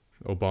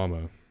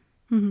Obama's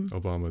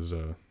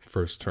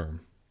first term.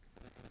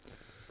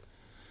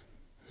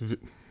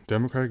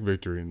 Democratic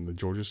victory in the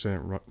Georgia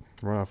Senate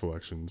runoff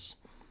elections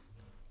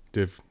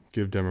give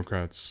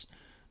Democrats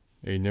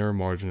a narrow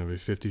margin of a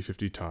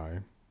 50-50 tie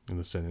in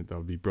the Senate that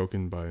would be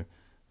broken by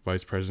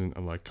Vice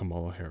President-elect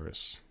Kamala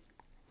Harris.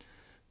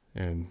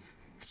 And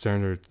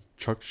Senator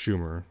Chuck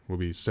Schumer will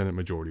be Senate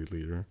Majority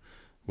Leader,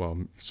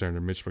 while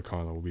Senator Mitch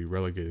McConnell will be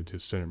relegated to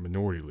Senate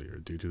Minority Leader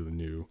due to the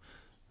new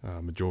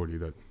majority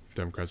that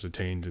Democrats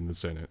attained in the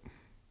Senate.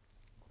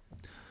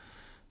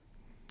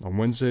 On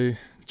Wednesday,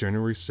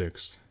 January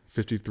 6th,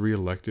 53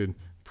 elected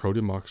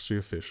pro-democracy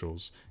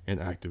officials and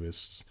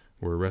activists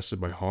were arrested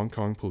by Hong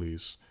Kong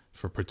police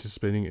for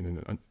participating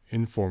in an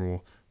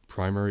informal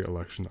primary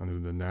election under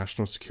the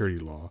national security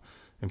law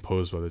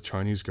imposed by the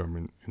Chinese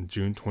government in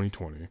June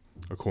 2020,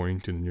 according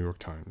to the New York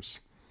Times.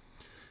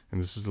 And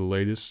this is the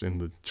latest in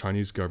the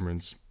Chinese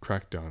government's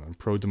crackdown on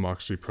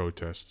pro-democracy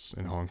protests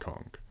in Hong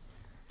Kong.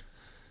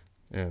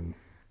 And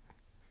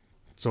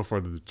so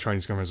far, the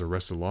Chinese government has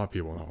arrested a lot of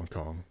people in Hong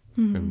Kong.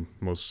 Mm-hmm. And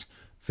most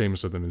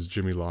famous of them is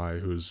Jimmy Lai,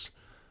 who's,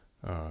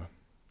 I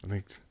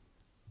think,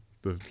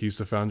 he's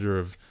the founder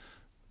of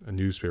a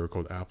newspaper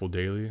called Apple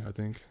Daily, I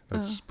think.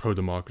 That's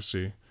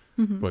pro-democracy.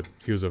 Mm-hmm. But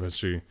he was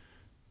eventually,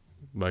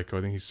 I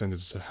think he's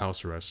sentenced to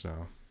house arrest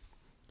now.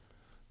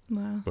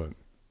 Wow. But,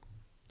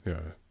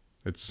 yeah,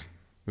 this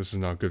is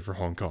not good for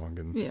Hong Kong.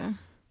 And yeah.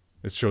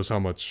 It shows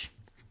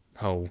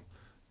how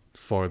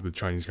far the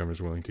Chinese government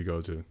is willing to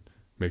go to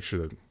make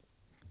sure that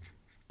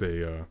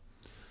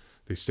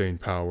they stay in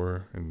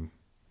power and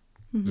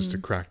just to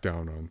crack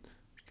down on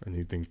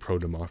anything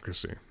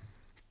pro-democracy.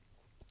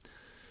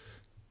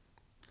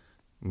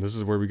 And this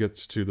is where we get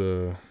to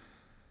the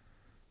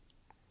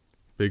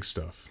big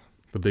stuff,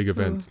 the big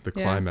event, the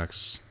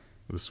climax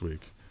this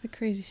week. The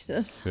crazy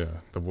stuff.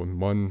 Yeah, the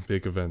one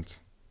big event,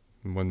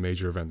 one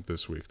major event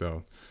this week,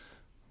 though.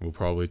 We'll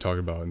probably talk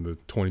about in the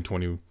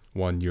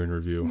 2021 year in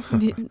review.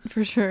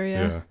 For sure,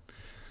 Yeah.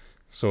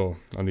 So,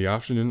 on the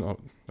afternoon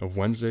of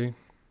Wednesday,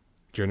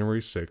 January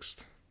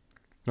 6th.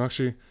 No,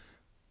 actually,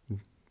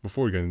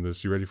 before we get into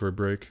this, you ready for a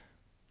break?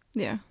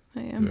 Yeah,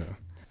 I am. Yeah.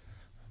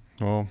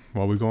 Well,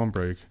 while we go on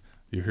break,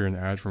 you hear an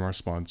ad from our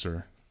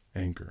sponsor,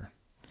 Anchor.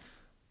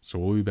 So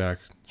we'll be back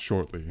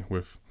shortly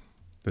with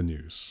the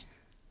news.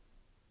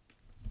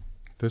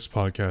 This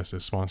podcast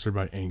is sponsored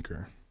by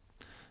Anchor.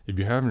 If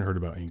you haven't heard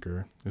about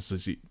Anchor, it's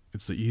the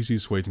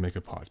easiest way to make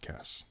a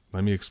podcast.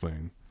 Let me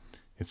explain.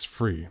 It's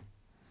free.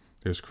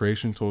 There's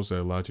creation tools that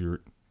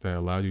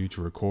allow you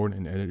to record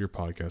and edit your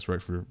podcast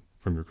right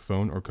from your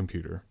phone or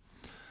computer.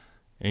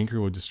 Anchor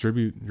will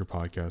distribute your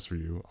podcast for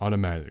you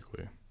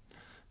automatically,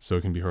 so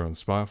it can be heard on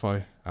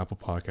Spotify, Apple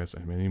Podcasts,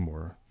 and many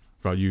more,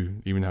 without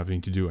you even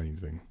having to do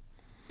anything.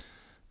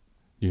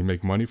 You can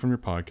make money from your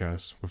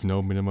podcast with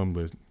no minimum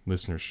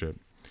listenership,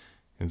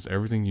 and it's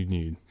everything you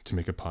need to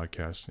make a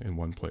podcast in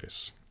one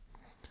place.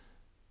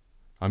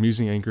 I'm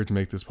using Anchor to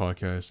make this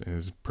podcast, and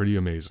it's pretty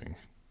amazing.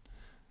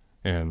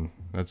 And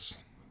that's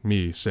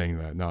me saying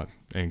that, not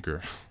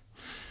Anchor.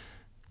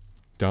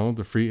 Download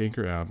the free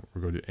Anchor app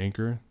or go to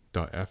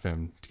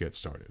anchor.fm to get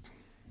started.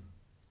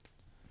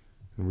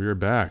 And we are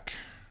back.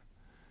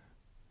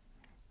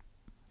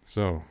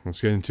 So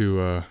let's get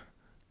into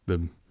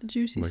the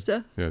juicy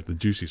stuff. Yeah, the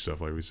juicy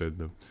stuff, like we said,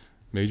 the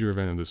major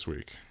event of this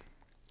week.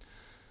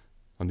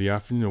 On the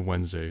afternoon of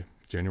Wednesday,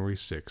 January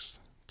 6th,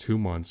 2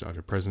 months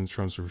after President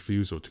Trump's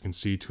refusal to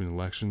concede to an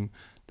election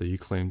that he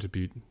claimed to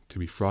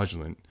be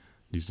fraudulent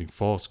using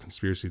false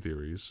conspiracy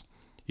theories,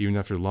 even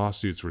after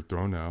lawsuits were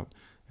thrown out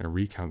and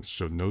recounts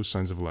showed no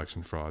signs of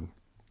election fraud.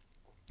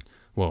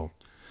 Well,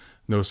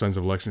 no signs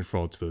of election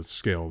fraud to the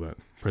scale that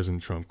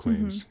President Trump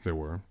claims there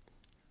were.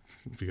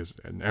 Because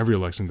in every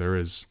election there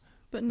is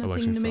but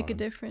nothing to make a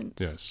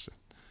difference. Yes.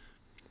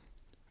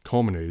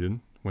 Culminated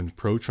when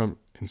pro-Trump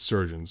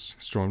insurgents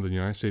stormed the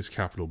United States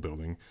Capitol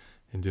building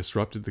and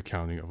disrupted the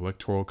counting of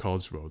Electoral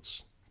College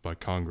votes by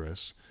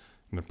Congress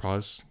in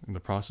the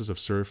process of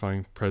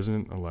certifying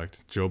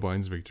President-elect Joe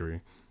Biden's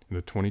victory in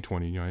the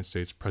 2020 United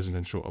States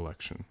presidential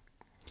election.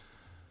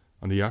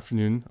 On the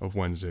afternoon of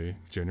Wednesday,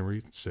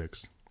 January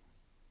 6th,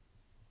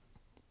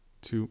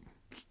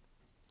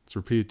 it's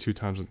repeated 2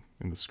 times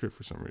in the script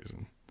for some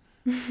reason.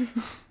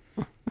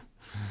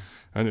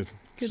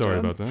 Sorry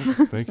about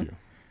that. Thank you.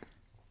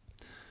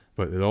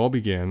 But it all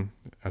began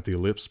at the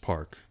Ellipse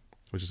Park,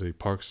 which is a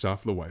park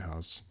south of the White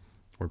House,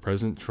 where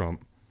President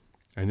Trump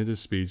ended his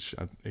speech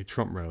at a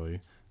Trump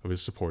rally of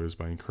his supporters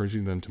by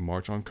encouraging them to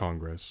march on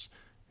Congress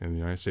and the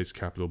United States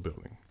Capitol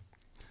building.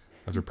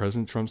 After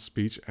President Trump's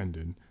speech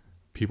ended,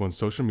 people on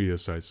social media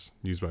sites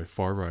used by the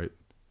far right,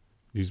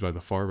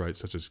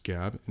 such as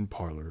Gab and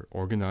Parler,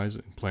 organized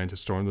and planned to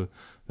storm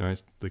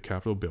the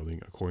Capitol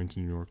building, according to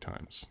the New York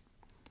Times.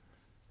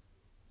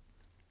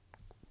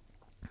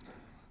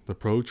 The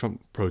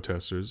pro-Trump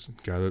protesters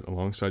gathered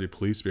alongside a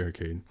police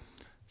barricade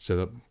set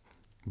up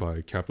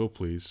by Capitol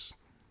Police.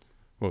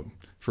 Well,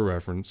 for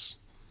reference,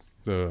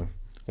 the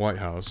White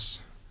House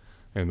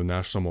and the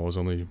National Mall is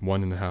only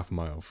 1.5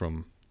 miles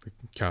from the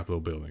Capitol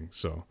building,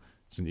 so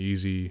it's an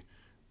easy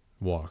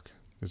walk.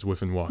 It's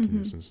within walking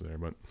distance there.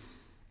 But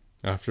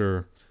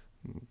after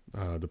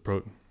the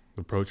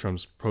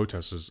pro-Trump's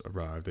protesters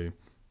arrived, they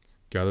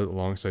gathered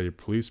alongside a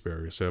police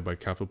barrier set up by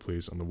Capitol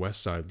Police on the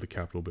west side of the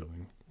Capitol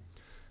building.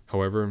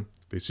 However,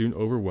 they soon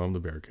overwhelmed the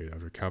barricade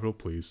after Capitol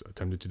Police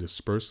attempted to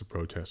disperse the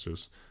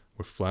protesters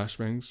with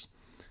flashbangs,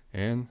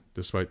 and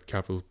despite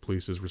Capitol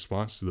Police's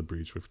response to the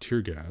breach with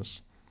tear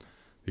gas,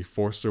 they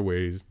forced their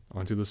way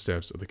onto the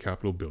steps of the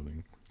Capitol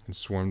building and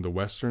swarmed the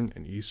western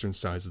and eastern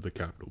sides of the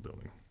Capitol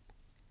building.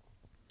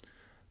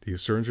 The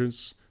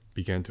insurgents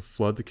began to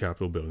flood the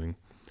Capitol building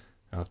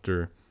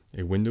after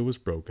a window was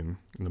broken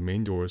and the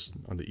main doors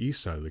on the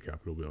east side of the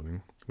Capitol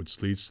building, which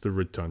leads to the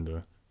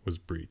rotunda, was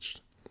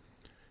breached.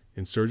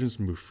 Insurgents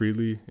moved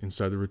freely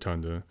inside the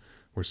rotunda,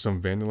 where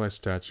some vandalized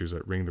statues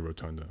that ring the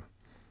rotunda.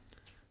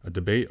 A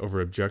debate over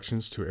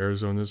objections to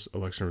Arizona's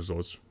election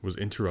results was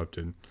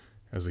interrupted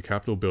as the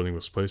Capitol building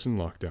was placed in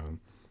lockdown,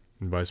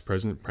 and Vice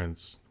President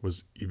Pence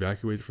was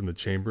evacuated from the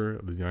chamber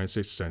of the United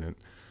States Senate,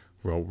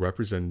 where all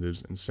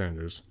representatives and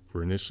senators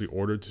were initially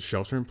ordered to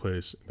shelter in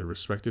place in their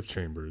respective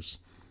chambers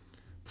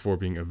before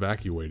being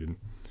evacuated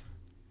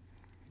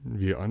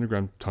via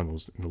underground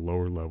tunnels in the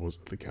lower levels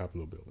of the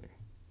Capitol building.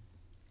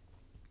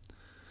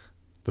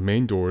 The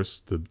main doors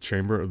to the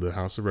chamber of the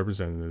House of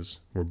Representatives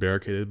were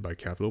barricaded by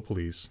Capitol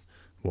Police,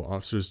 while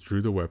officers drew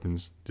their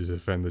weapons to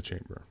defend the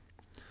chamber.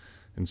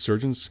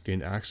 Insurgents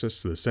gained access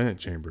to the Senate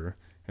chamber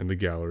and the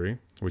gallery,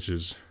 which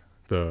is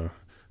the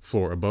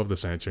floor above the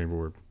Senate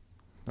chamber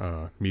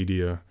where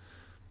media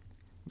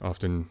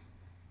often,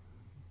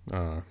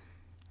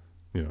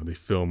 they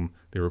film,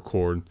 they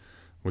record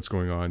what's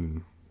going on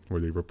and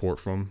where they report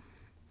from.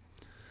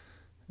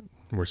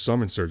 where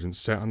some insurgents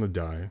sat on the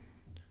dais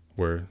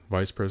where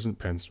Vice President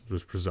Pence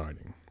was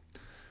presiding.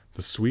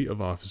 The suite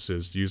of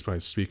offices used by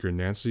Speaker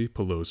Nancy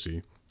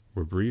Pelosi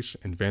were breached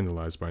and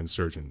vandalized by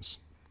insurgents.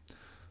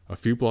 A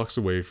few blocks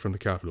away from the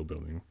Capitol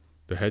building,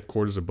 the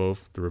headquarters of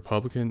both the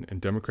Republican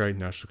and Democratic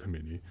National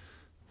Committee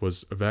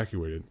was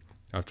evacuated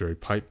after a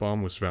pipe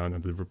bomb was found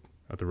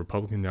at the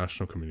Republican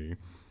National Committee,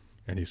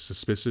 and a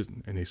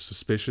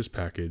suspicious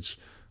package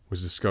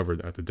was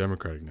discovered at the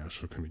Democratic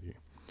National Committee.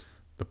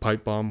 The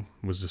pipe bomb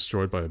was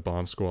destroyed by a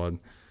bomb squad,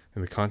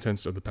 and the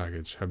contents of the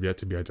package have yet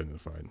to be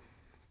identified.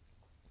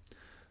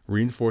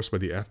 Reinforced by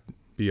the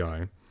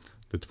FBI,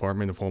 the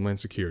Department of Homeland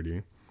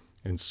Security,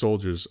 and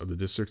soldiers of the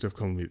District of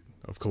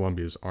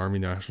Columbia's Army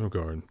National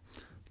Guard,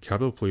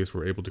 Capitol Police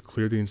were able to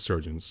clear the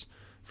insurgents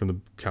from the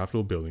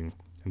Capitol building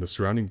and the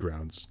surrounding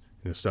grounds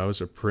and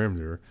establish a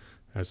perimeter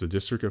as the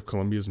District of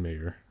Columbia's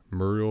mayor,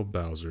 Muriel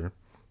Bowser,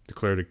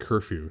 declared a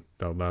curfew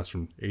that would last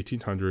from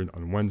 1800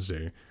 on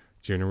Wednesday,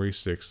 January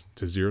 6th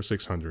to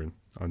 0600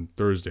 on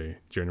Thursday,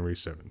 January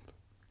 7th.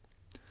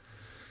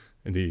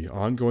 In the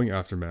ongoing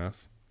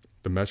aftermath,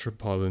 the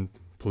Metropolitan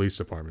Police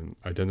Department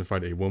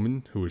identified a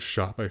woman who was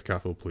shot by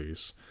Capitol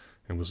Police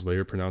and was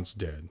later pronounced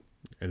dead,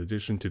 in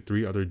addition to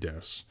 3 other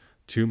deaths,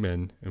 2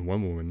 men and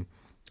 1 woman,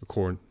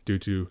 due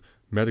to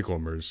medical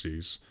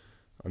emergencies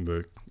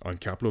on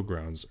Capitol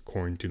grounds,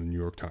 according to the New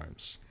York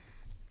Times.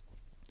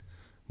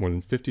 More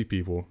than 50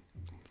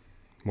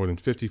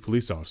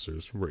 police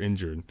officers were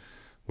injured,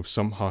 with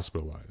some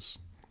hospitalized.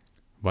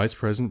 Vice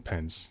President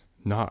Pence,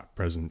 not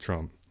President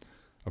Trump,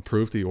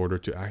 approved the order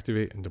to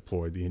activate and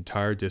deploy the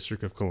entire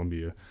District of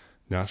Columbia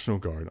National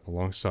Guard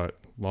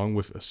along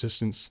with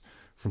assistance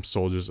from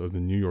soldiers of the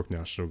New York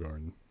National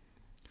Guard.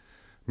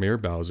 Mayor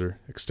Bowser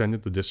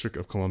extended the District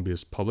of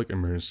Columbia's public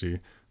emergency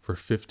for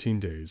 15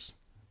 days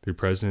through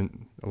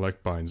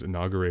President-elect Biden's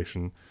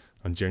inauguration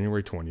on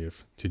January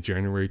 20th to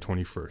January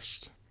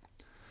 21st.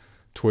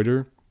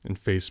 Twitter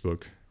and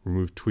Facebook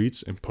removed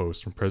tweets and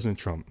posts from President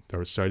Trump that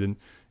were cited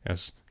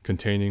as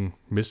containing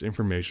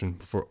misinformation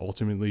before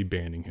ultimately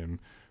banning him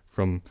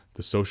from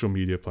the social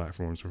media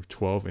platforms for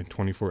 12 and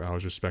 24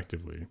 hours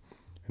respectively.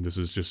 And this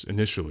is just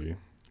initially,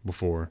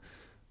 before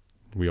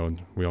we all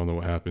know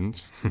what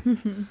happened.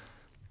 In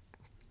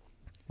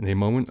a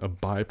moment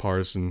of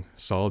bipartisan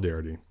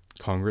solidarity,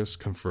 Congress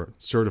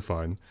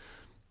certified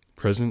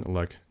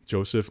President-elect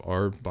Joseph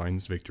R.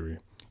 Biden's victory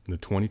in the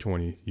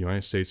 2020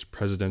 United States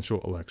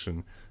presidential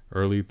election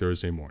early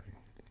Thursday morning,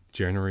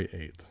 January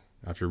 8th.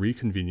 After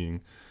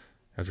reconvening,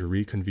 I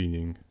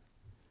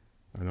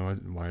don't know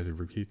why to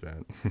repeat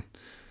that,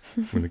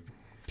 when the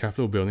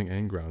Capitol building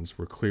and grounds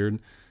were cleared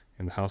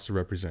in the House of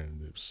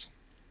Representatives.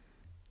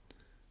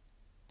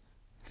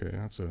 Okay,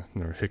 that's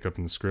another hiccup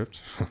in the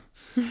script.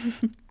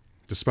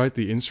 Despite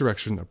the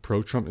insurrection of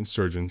pro-Trump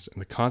insurgents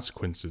and the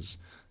consequences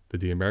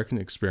that the American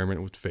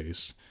experiment would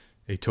face,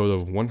 a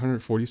total of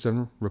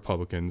 147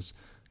 Republicans,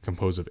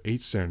 composed of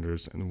 8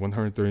 senators and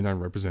 139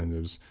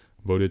 representatives,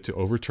 voted to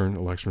overturn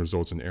election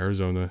results in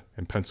Arizona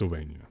and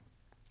Pennsylvania.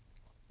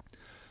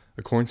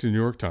 According to the New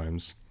York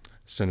Times,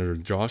 Senator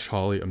Josh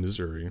Hawley of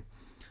Missouri,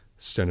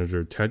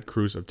 Senator Ted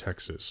Cruz of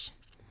Texas,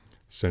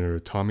 Senator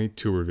Tommy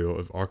Tuberville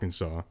of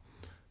Arkansas,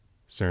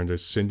 Senator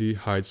Cindy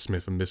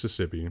Hyde-Smith of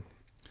Mississippi,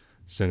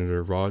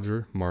 Senator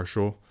Roger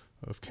Marshall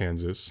of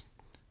Kansas,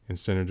 and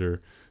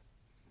Senator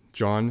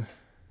John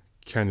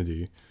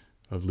Kennedy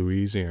of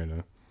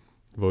Louisiana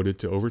voted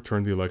to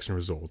overturn the election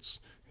results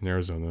in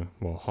Arizona,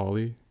 while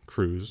Hawley,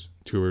 Cruz,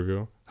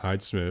 Tuberville,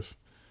 Hyde-Smith,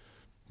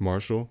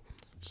 Marshall,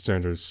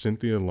 Senator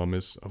Cynthia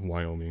Lummis of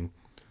Wyoming,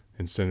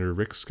 and Senator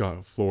Rick Scott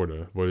of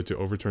Florida voted to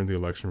overturn the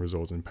election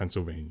results in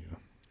Pennsylvania.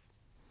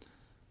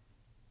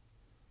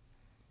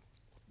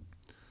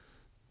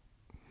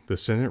 The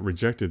Senate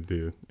rejected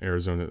the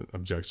Arizona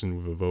objection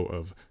with a vote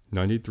of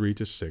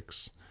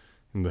 93-6,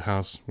 and the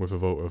House with a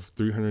vote of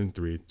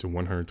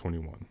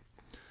 303-121,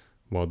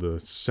 while the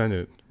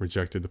Senate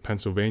rejected the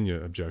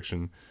Pennsylvania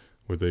objection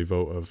with a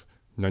vote of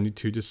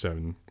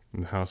 92-7,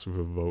 and the House with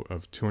a vote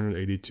of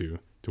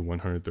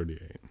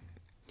 282-138.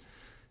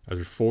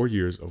 After 4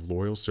 years of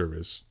loyal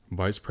service,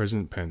 Vice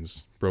President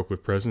Pence broke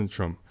with President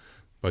Trump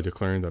by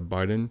declaring that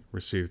Biden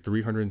received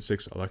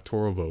 306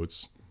 electoral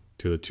votes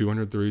to the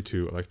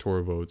 232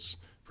 electoral votes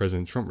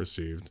President Trump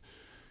received,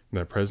 and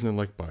that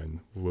President-elect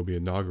Biden will be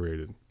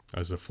inaugurated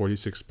as the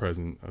 46th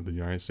President of the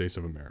United States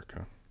of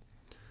America.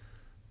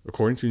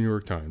 According to the New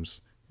York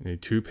Times, in a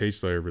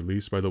 2-page letter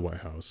released by the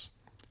White House,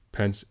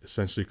 Pence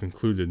essentially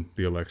concluded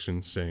the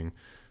election saying,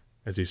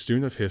 as a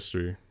student of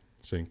history,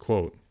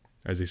 quote,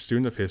 as a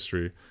student of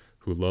history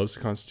who loves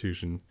the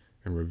Constitution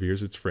and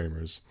reveres its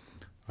framers,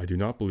 I do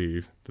not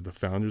believe that the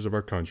founders of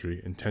our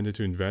country intended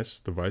to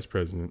invest the Vice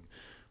President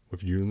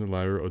with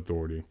unilateral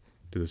authority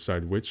to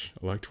decide which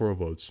electoral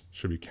votes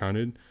should be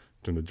counted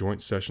during the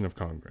joint session of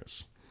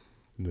Congress.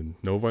 And then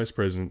no Vice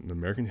President in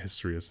American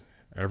history has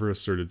ever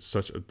asserted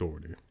such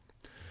authority.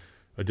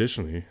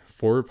 Additionally,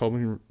 4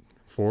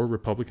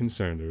 Republican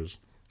senators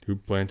who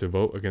plan to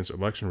vote against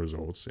election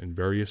results in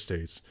various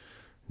states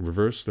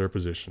reversed their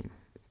position.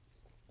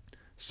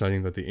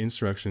 citing that the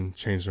insurrection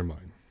changed their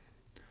mind.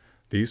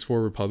 These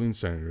 4 Republican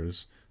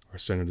senators are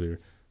Senator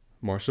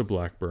Marsha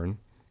Blackburn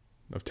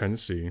of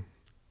Tennessee,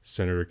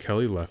 Senator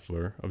Kelly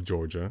Loeffler of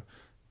Georgia,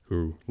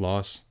 who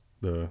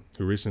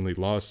recently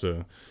lost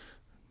the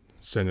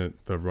Senate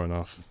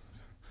runoff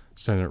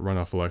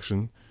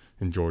election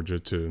in Georgia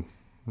to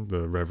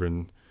the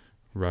Reverend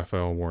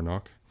Raphael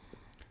Warnock,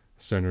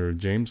 Senator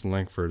James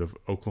Lankford of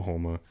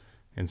Oklahoma,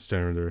 and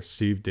Senator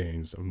Steve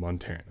Daines of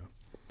Montana.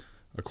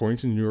 According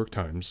to the New York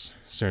Times,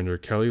 Senator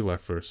Kelly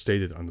Loeffler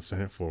stated on the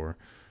Senate floor,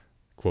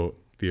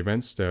 quote, "The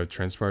events that have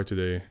transpired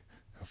today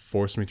have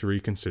forced me to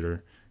reconsider,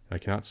 and I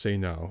cannot say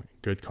now, in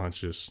good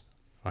conscience,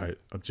 I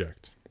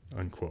object,"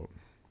 unquote.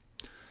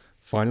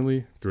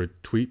 Finally, through a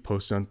tweet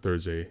posted on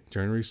Thursday,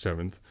 January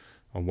 7th,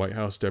 on White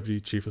House Deputy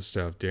Chief of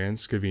Staff Dan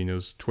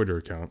Scavino's Twitter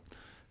account,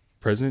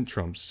 President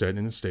Trump said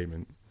in a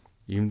statement,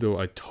 "Even though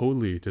I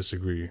totally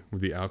disagree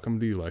with the outcome of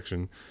the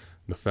election,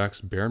 the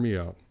facts bear me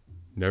out.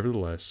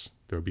 Nevertheless,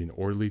 there will be an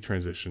orderly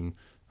transition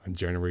on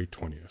January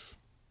 20th,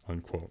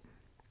 unquote.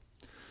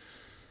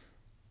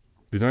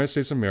 The United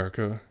States of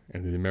America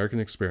and the American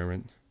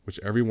experiment, which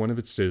every one of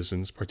its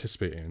citizens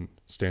participate in,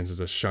 stands as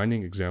a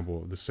shining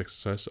example of the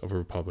success of a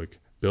republic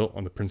built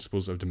on the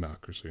principles of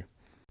democracy.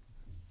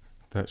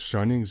 That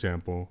shining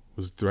example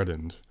was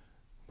threatened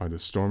by the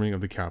storming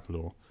of the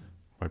Capitol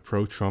by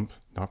pro-Trump,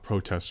 not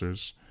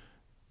protesters,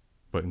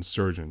 but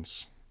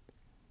insurgents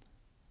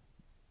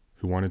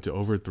who wanted to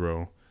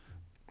overthrow,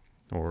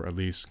 or at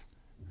least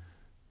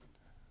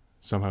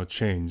somehow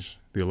change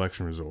the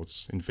election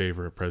results in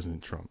favor of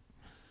President Trump.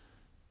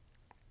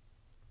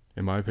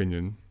 In my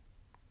opinion,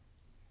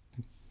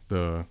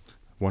 the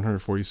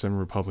 147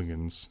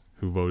 Republicans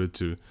who voted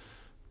to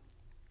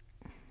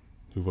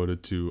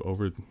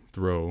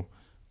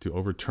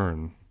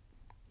overturn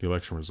the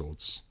election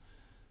results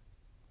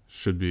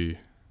should be,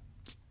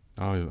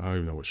 I don't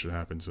even know what should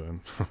happen to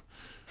them.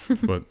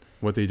 But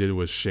what they did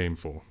was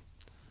shameful.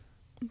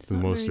 It's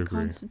not most very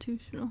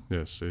constitutional.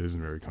 Yes, it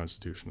isn't very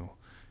constitutional.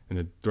 And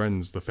it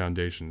threatens the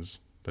foundations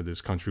that this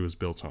country was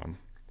built on.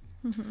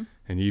 Mm-hmm.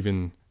 And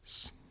even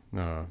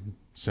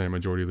Senate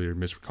Majority Leader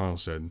Mitch McConnell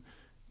said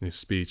in his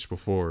speech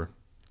before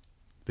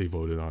they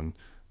voted on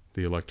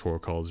the Electoral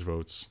College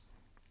votes,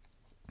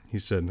 he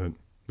said that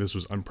this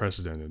was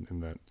unprecedented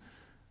and that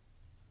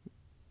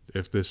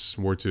if this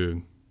were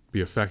to be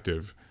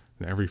effective,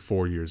 then every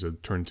 4 years it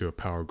would turn into a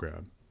power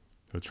grab.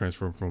 It would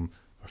transform from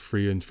a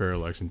free and fair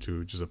election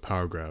to just a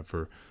power grab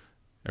for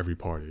every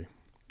party.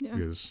 Yeah.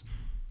 Because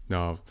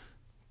now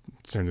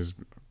senators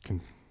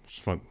can,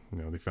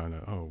 they found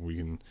out, we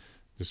can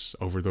just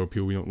overthrow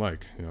people we don't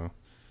like,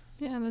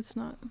 Yeah, that's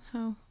not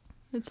how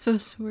it's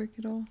supposed to work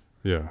at all.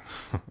 Yeah.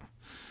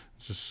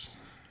 It's just,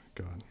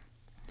 God.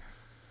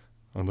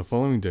 On the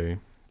following day,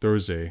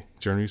 Thursday,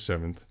 January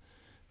 7th,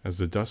 as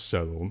the dust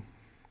settled,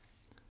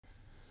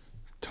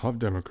 top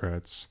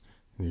Democrats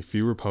and a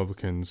few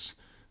Republicans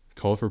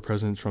called for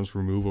President Trump's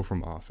removal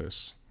from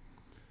office.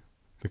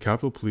 The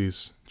Capitol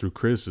Police drew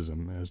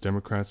criticism as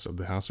Democrats of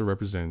the House of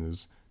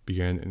Representatives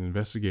began an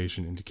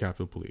investigation into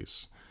Capitol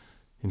Police,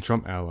 and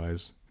Trump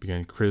allies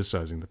began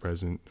criticizing the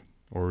president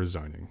or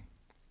resigning.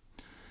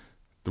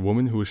 The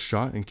woman who was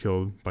shot and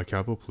killed by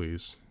Capitol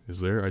Police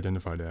is later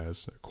identified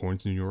as, according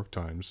to the New York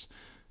Times,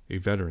 a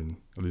veteran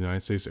of the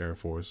United States Air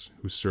Force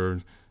who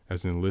served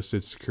as an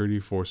enlisted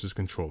security forces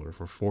controller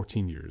for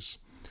 14 years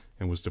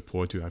and was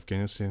deployed to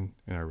Afghanistan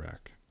and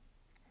Iraq.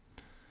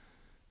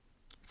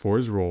 For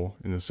his role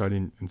in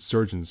inciting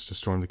insurgents to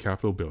storm the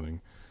Capitol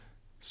building,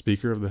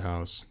 Speaker of the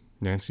House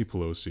Nancy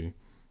Pelosi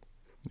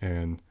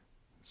and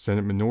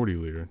Senate Minority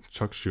Leader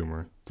Chuck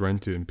Schumer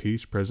threatened to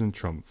impeach President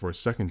Trump for a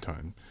second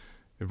time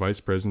if Vice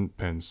President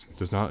Pence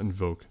does not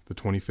invoke the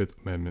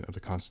 25th Amendment of the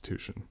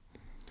Constitution.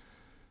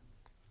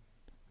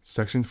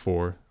 Section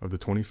 4 of the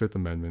 25th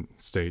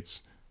Amendment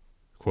states,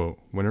 quote,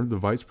 "Whenever the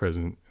Vice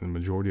President and the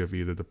majority of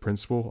either the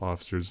principal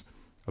officers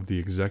of the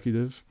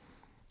executive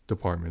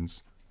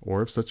departments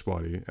or of such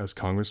body as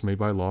Congress may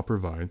by law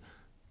provide,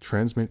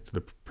 transmit to the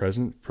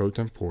President pro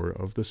tempore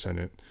of the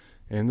Senate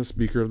and the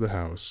Speaker of the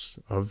House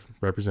of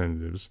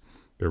Representatives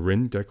their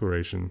written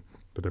declaration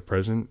that the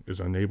President is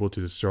unable to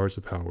discharge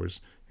the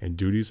powers and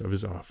duties of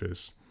his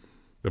office,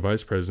 the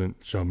Vice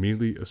President shall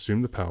immediately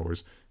assume the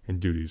powers and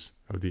duties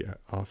of the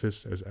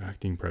office as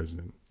acting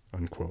President,"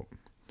 unquote.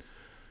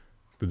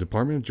 The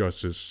Department of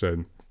Justice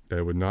said that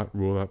it would not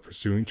rule out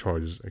pursuing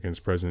charges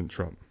against President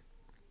Trump.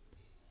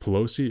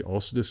 Pelosi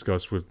also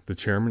discussed with the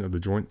chairman of the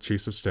Joint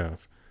Chiefs of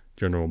Staff,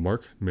 General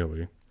Mark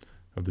Milley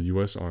of the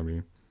U.S.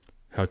 Army,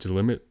 how to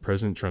limit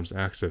President Trump's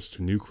access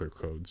to nuclear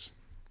codes.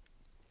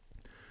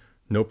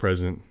 No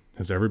president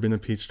has ever been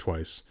impeached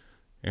twice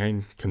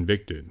and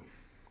convicted.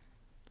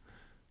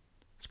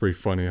 It's pretty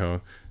funny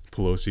how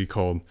Pelosi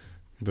called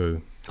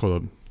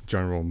up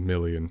General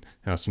Milley and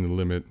asked him to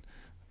limit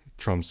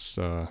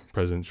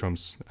President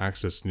Trump's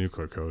access to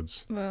nuclear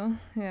codes. Well,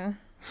 yeah.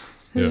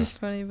 It's just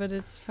funny, but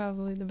it's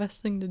probably the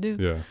best thing to do.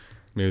 Yeah. I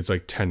mean, it's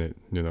like Tenet,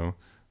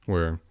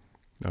 where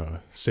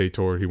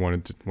Sator, he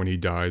wanted to, when he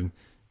died,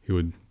 he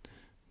would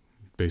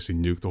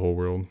basically nuke the whole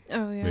world.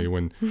 Oh yeah. Maybe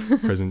when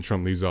President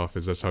Trump leaves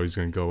office, that's how he's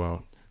going to go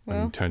out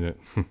Well. and tenet.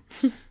 And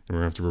we're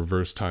going to have to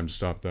reverse time to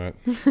stop that.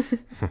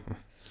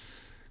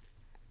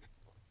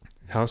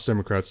 House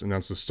Democrats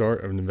announced the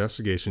start of an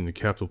investigation into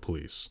Capitol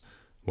Police,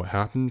 what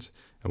happened,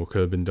 and what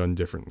could have been done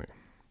differently.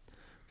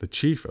 The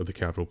chief of the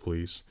Capitol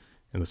Police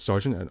and the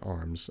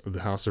sergeant-at-arms of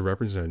the House of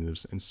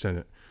Representatives and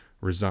Senate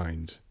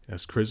resigned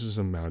as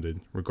criticism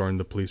mounted regarding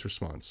the police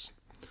response.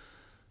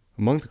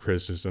 Among the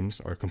criticisms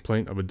are a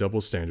complaint of a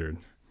double standard,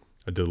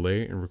 a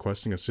delay in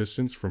requesting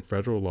assistance from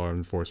federal law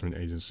enforcement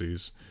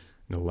agencies,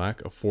 and a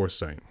lack of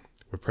foresight,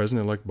 with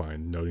President-elect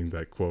Biden noting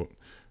that, quote,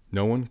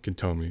 "No one can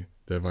tell me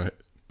that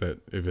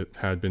if it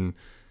had been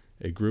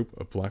a group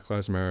of Black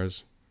Lives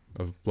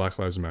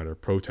Matter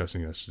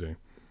protesting yesterday,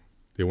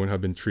 they wouldn't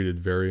have been treated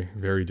very,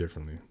 very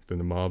differently than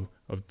the mob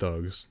of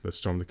thugs that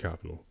stormed the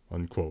Capitol,"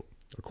 unquote,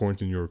 according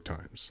to the New York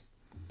Times.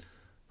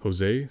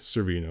 Jose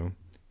Servino,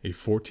 a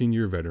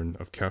 14-year veteran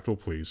of Capitol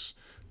Police,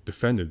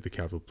 defended the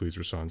Capitol Police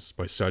response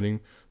by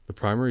citing the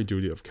primary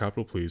duty of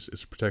Capitol Police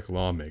is to protect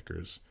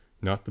lawmakers,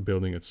 not the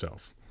building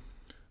itself,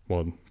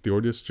 while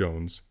Theodis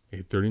Jones,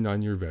 a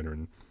 39-year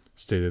veteran,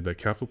 stated that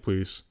Capitol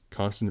Police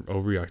constantly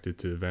overreacted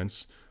to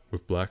events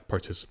with black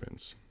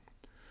participants.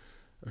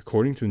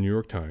 According to the New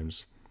York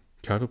Times,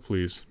 Capitol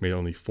Police made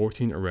only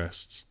 14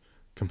 arrests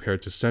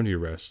compared to 70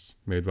 arrests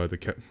made by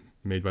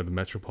the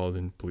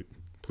Metropolitan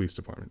Police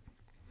Department.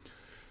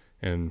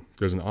 And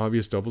there's an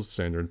obvious double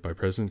standard by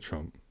President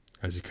Trump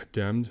as he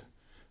condemned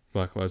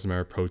Black Lives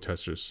Matter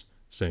protesters,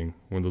 saying,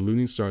 "When the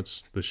looting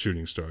starts, the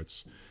shooting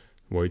starts,"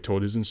 while he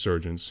told his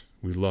insurgents,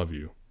 "We love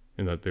you,"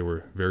 and that they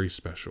were very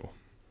special.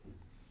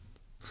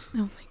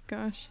 Oh my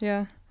gosh,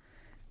 yeah.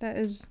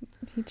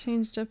 He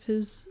changed up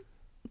his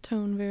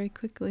tone very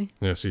quickly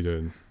Yes, he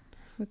did.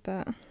 with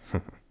that.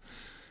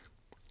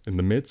 In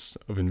the midst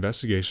of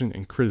investigation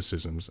and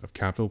criticisms of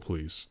Capitol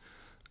Police,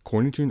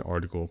 according to an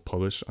article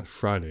published on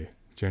Friday,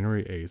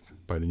 January 8th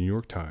by the New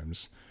York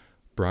Times,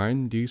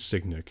 Brian D.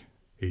 Sicknick,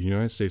 a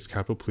United States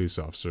Capitol Police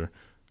officer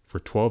for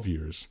 12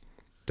 years,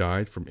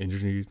 died from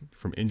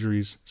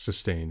injuries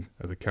sustained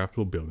at the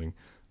Capitol building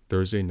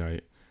Thursday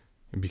night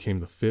and became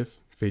the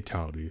fifth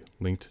fatality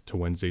linked to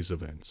Wednesday's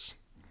events.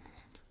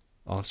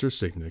 Officer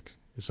Sicknick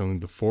is only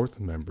the fourth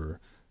member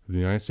of the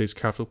United States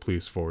Capitol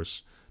Police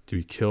Force to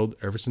be killed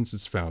ever since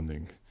its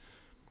founding.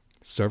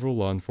 Several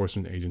law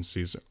enforcement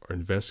agencies are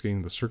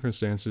investigating the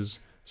circumstances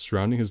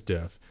surrounding his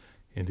death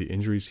and the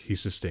injuries he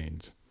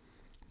sustained.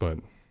 But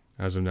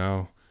as of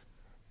now,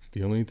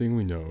 the only thing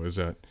we know is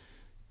that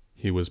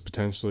he was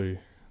potentially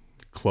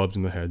clubbed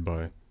in the head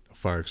by a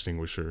fire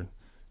extinguisher.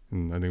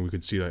 And I think we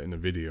could see that in the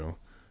video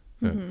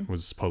that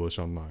was published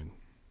online.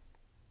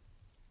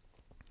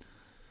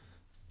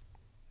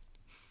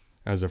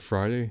 As of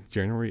Friday,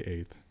 January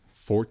 8th,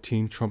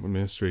 14 Trump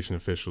administration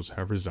officials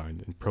have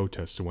resigned in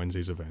protest to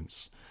Wednesday's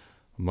events.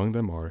 Among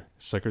them are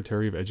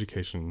Secretary of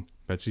Education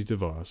Betsy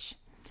DeVos,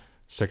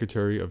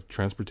 Secretary of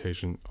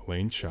Transportation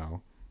Elaine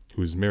Chao,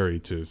 who is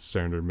married to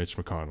Senator Mitch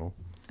McConnell,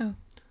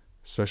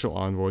 Special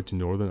Envoy to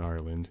Northern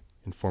Ireland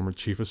and former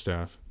Chief of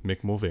Staff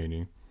Mick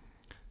Mulvaney,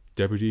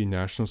 Deputy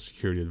National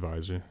Security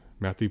Advisor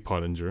Matthew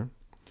Pottinger,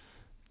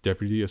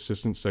 Deputy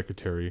Assistant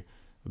Secretary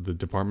of the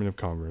Department of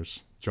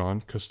Commerce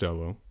John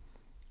Costello,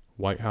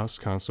 White House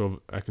Council of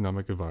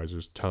Economic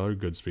Advisors Tyler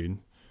Goodspeed,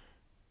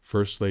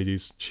 First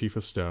Lady's Chief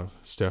of Staff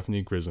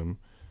Stephanie Grissom,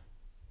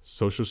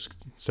 Social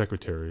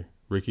Secretary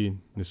Ricky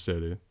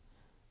Nisede,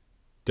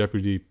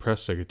 Deputy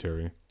Press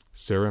Secretary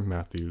Sarah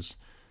Matthews,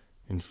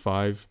 and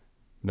 5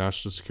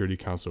 National Security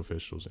Council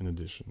officials in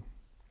addition.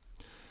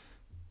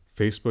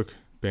 Facebook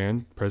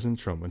banned President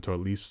Trump until at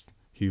least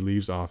he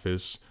leaves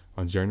office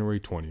on January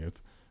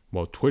 20th,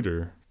 while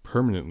Twitter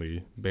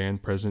permanently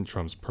banned President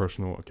Trump's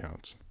personal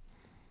account.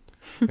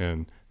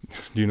 And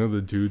do you know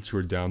the Dudes Who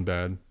Are Down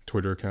Bad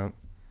Twitter account?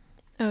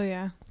 Oh,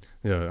 yeah.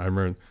 Yeah, I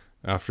remember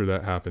after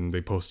that happened,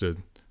 they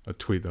posted a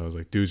tweet that was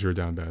like, "Dudes Who Are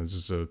Down Bad." It's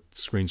just a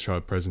screenshot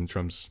of President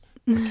Trump's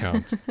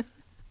account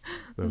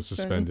that was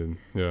suspended.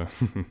 Funny.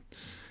 Yeah.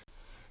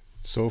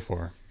 So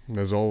far,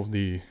 that's all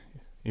the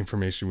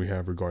information we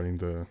have regarding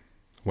the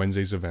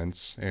Wednesday's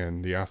events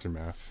and the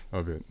aftermath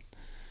of it.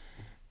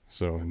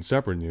 So, in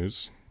separate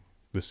news,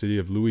 the city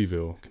of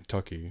Louisville,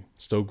 Kentucky,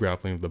 still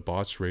grappling with the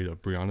botched raid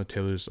of Breonna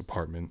Taylor's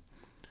apartment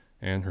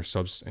and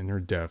her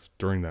death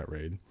during that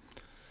raid.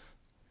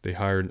 They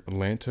hired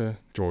Atlanta,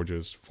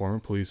 Georgia's former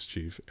police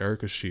chief,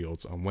 Erica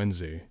Shields, on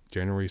Wednesday,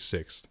 January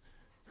 6th,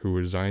 who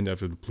resigned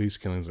after the police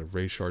killings of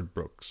Rayshard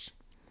Brooks.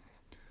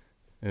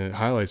 And it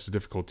highlights the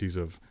difficulties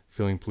of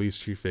filling police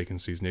chief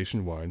vacancies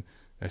nationwide,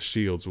 as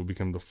Shields will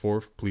become the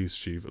 4th police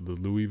chief of the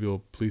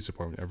Louisville Police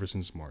Department ever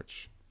since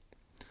March.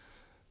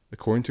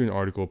 According to an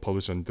article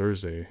published on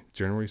Thursday,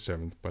 January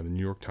 7th by the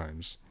New York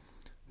Times,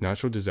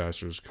 natural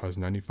disasters caused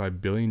 $95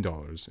 billion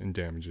in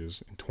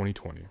damages in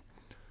 2020,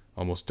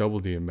 almost double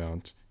the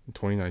amount in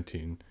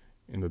 2019,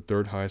 and the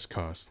third highest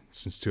cost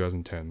since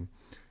 2010. And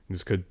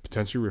this could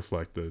potentially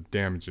reflect the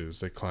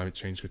damages that climate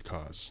change could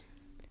cause.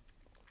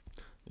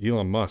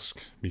 Elon Musk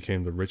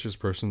became the richest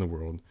person in the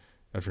world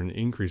after an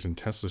increase in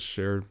Tesla's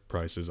share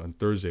prices on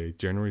Thursday,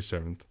 January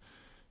 7th,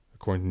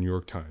 according to the New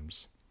York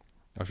Times.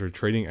 After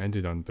trading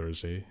ended on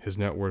Thursday, his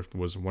net worth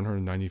was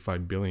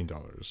 $195 billion,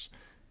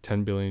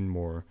 $10 billion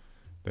more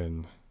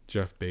than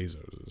Jeff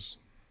Bezos's.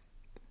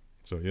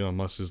 So Elon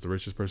Musk is the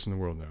richest person in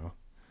the world now.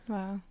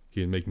 Wow.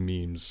 He'd make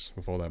memes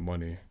with all that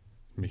money.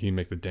 He'd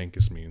make the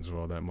dankest memes with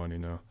all that money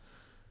now.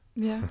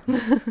 Yeah.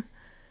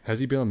 Has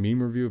he been on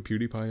meme review of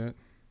PewDiePie yet?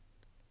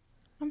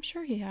 I'm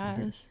sure he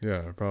has.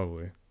 Yeah,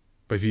 probably.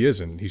 But if he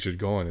isn't, he should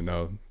go on it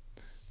now.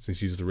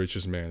 Since he's the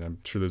richest man, I'm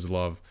sure there's a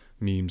lot of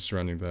memes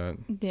surrounding that.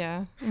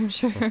 Yeah, I'm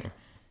sure.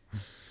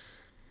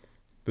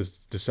 This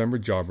December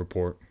job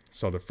report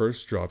saw the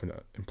first drop in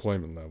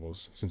employment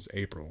levels since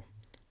April,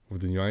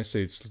 with the United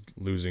States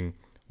losing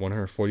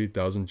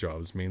 140,000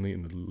 jobs, mainly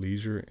in the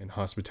leisure and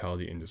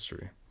hospitality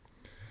industry.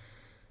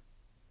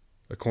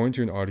 According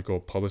to an article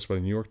published by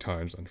the New York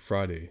Times on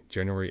Friday,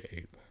 January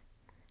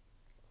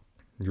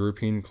 8th,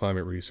 European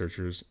climate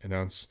researchers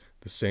announced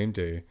the same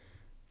day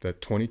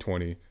that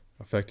 2020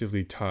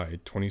 effectively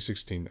tied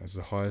 2016 as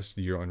the hottest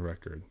year on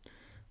record,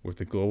 with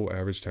the global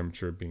average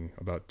temperature being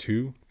about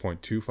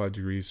 2.25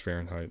 degrees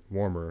Fahrenheit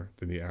warmer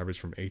than the average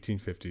from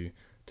 1850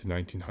 to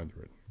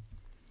 1900.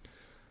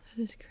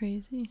 That is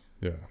crazy.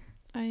 Yeah.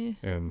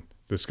 And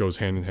this goes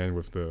hand in hand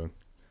with the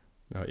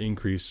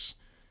increase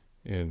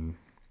in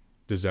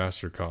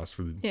disaster costs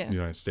for the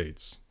United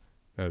States,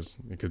 as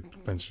it could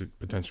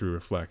potentially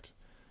reflect,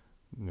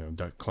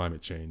 that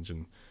climate change.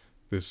 And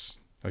this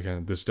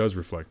does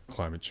reflect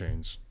climate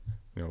change,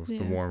 with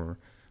the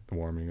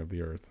warming of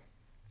the earth.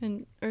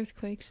 And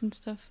earthquakes and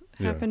stuff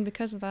happen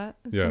because of that.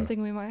 It's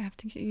something we might have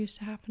to get used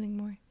to happening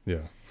more.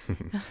 Yeah.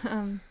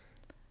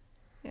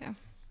 Yeah.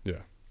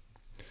 Yeah.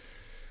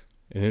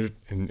 In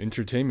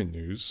entertainment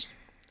news,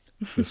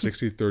 the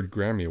 63rd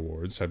Grammy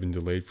Awards have been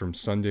delayed from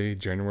Sunday,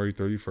 January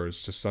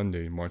 31st to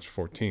Sunday, March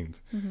 14th,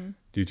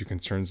 due to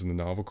concerns in the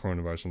novel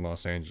coronavirus in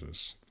Los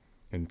Angeles.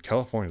 And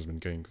California's been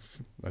getting,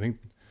 I think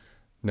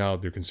now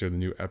they're considered the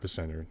new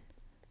epicenter.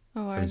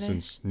 Oh, are For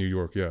instance, they? New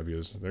York,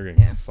 because they're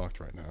getting fucked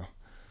right now.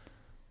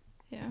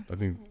 Yeah. I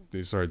think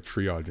they started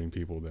triaging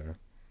people there.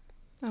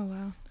 Oh,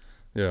 wow.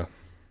 Yeah.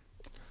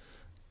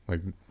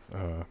 Like,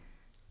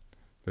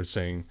 they're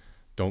saying,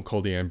 don't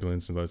call the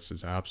ambulance unless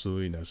it's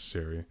absolutely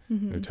necessary.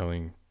 They're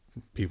telling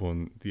people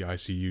in the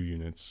ICU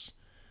units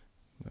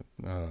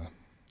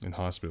in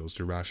hospitals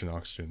to ration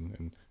oxygen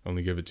and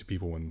only give it to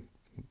people when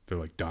they're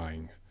like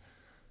dying.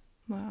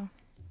 Wow.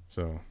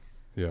 So,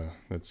 yeah,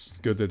 that's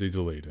good that they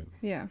delayed it.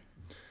 Yeah.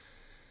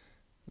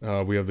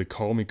 We have the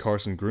Call Me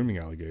Carson grooming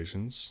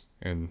allegations,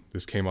 and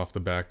this came off the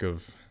back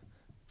of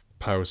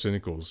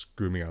Pyrocynical's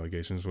grooming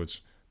allegations,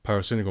 which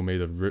Pyrocynical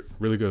made a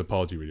really good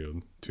apology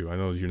video to. I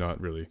know you're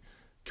not really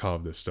caught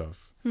of this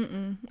stuff. I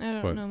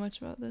don't know much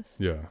about this.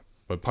 Yeah,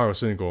 but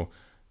Pyrocynical,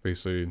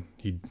 basically,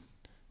 he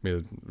made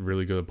a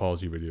really good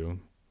apology video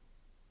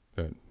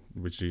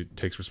which he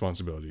takes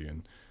responsibility,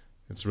 and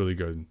it's really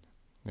good.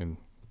 And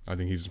I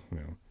think he's,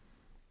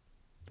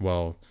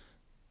 well,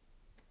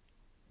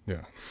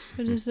 yeah.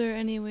 But is there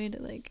any way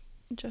to, like,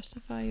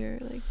 justify or,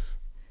 like...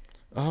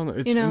 I don't know.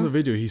 It's in the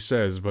video, he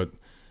says, but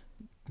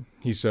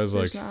he says,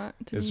 like,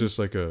 it's just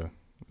like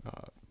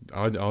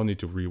I'll need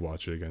to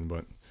rewatch it again,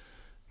 but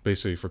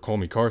basically for Call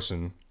Me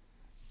Carson,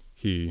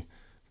 the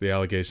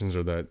allegations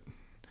are that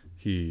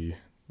he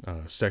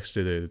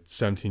sexted a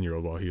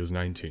 17-year-old while he was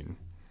 19.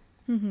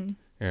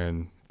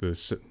 And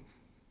the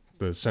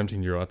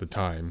 17-year-old at the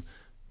time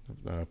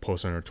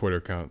posted on her Twitter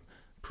account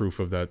proof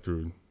of that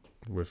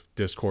with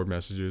Discord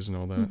messages and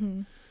all that.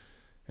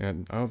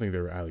 And I don't think they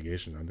were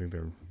allegations. I think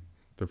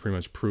they're pretty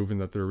much proven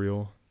that they're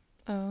real.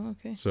 Oh,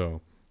 okay.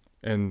 So,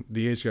 and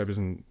the age gap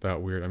isn't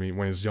that weird. I mean,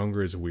 when it's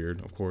younger, it's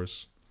weird, of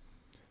course.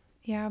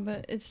 Yeah,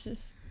 but it's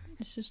just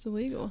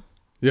illegal.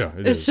 Yeah,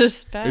 it's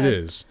just bad. It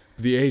is.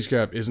 The age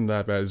gap isn't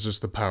that bad. It's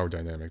just the power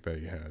dynamic that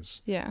he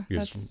has. Yeah,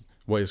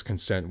 what is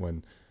consent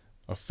when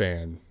a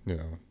fan,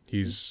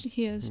 he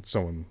has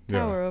someone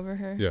power over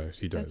her. Yeah,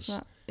 he does.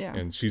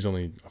 And she's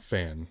only a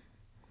fan.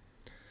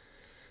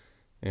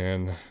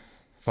 And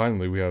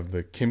finally, we have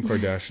the Kim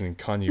Kardashian and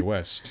Kanye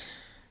West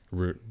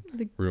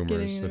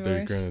rumors that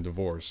they're going to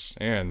divorce,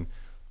 and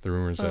the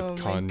rumors that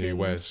Kanye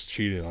West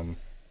cheated on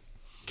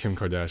Kim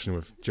Kardashian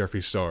with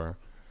Jeffree Star.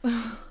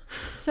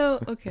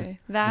 So, okay,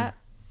 that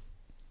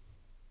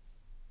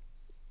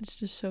it's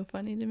just so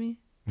funny to me.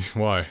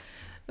 Why?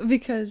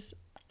 Because,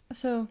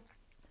 so,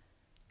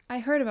 I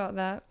heard about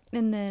that,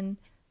 and then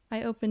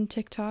I opened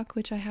TikTok,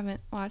 which I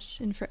haven't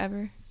watched in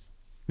forever.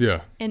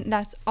 Yeah. And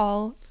that's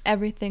all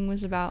everything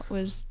was about,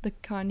 was the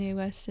Kanye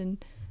West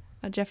and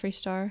Jeffree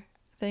Star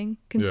thing.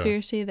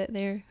 Conspiracy that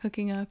they're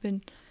hooking up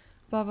and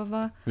blah, blah,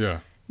 blah. Yeah.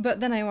 But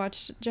then I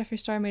watched Jeffree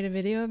Star made a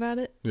video about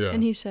it. Yeah.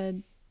 And he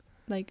said,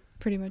 like,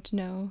 pretty much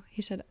no.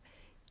 He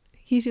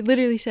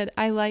literally said,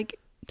 I like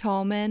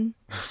tall men,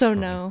 so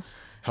no.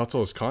 How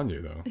tall is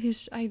Kanye, though?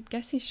 I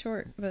guess he's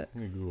short, but...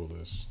 Let me Google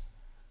this.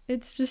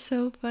 It's just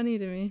so funny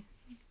to me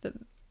that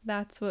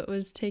that's what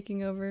was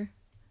taking over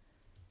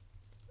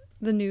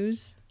the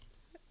news,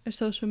 or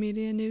social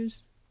media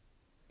news.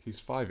 He's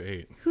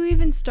 5'8". Who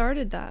even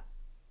started that?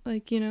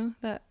 Like,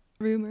 that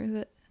rumor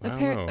that I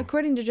don't know.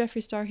 according to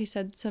Jeffree Star, he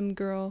said some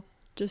girl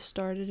just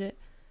started it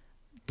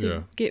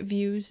to get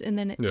views, and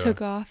then it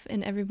took off,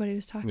 and everybody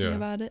was talking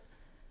about it.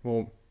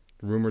 Well,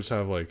 rumors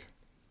have, like,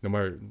 no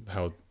matter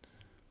how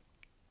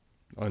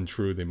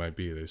untrue they might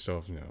be, they still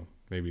have,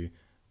 maybe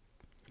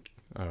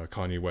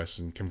Kanye West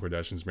and Kim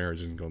Kardashian's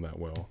marriage isn't going that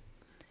well.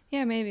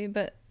 Yeah, maybe,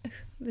 but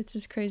it's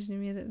just crazy to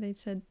me that they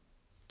said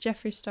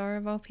Jeffree Star,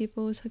 of all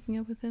people, was hooking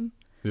up with him.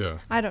 Yeah.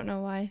 I don't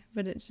know why,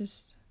 but it's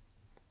just...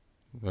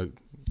 Like,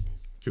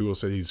 Google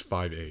said he's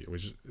 5'8",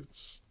 which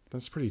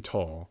that's pretty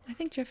tall. I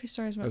think Jeffree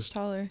Star is much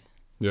taller.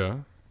 Yeah?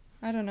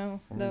 I don't know,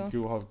 though.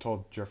 Google how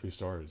tall Jeffree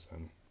Star is,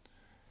 then.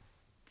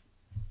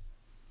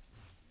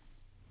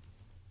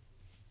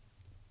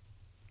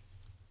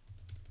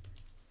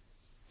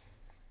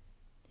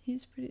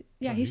 He's pretty...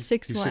 Yeah, he's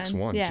 6'1". He's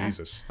 6'1", yeah.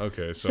 Jesus.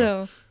 Okay,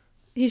 so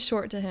he's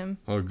short to him.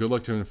 Well, good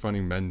luck to him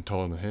finding men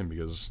taller than him,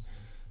 because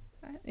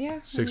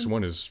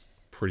 6'1" is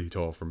pretty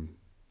tall for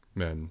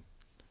men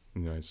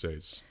in the United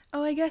States.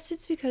 Oh, I guess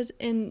it's because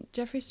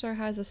Jeffree Star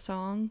has a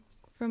song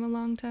from a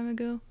long time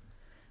ago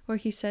where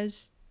he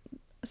says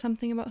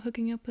something about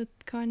hooking up with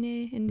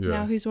Kanye, and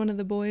now he's one of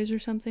the boys or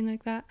something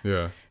like that.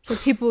 Yeah. So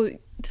people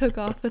took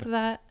off with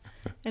that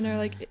and are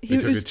like,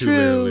 it was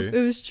true. It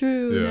was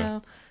true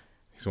now.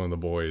 He's one of the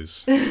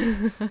boys.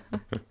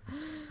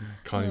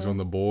 Kanye's one of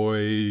the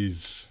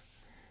boys.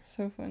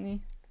 So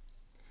funny.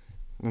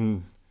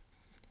 And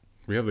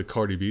we have the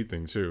Cardi B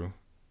thing too.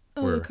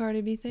 Oh, the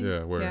Cardi B thing?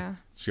 Yeah, where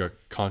she got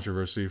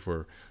controversy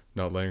for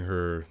not letting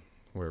her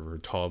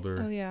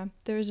toddler. Oh, yeah.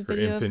 There was a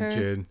video of her. Infant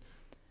kid.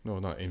 No,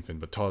 not infant,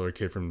 but toddler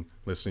kid from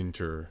listening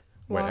to her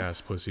Wet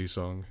Ass Pussy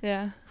song.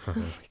 Yeah. Oh,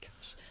 my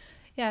gosh.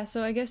 Yeah,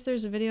 so I guess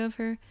there's a video of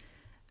her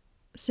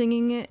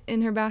singing it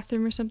in her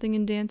bathroom or something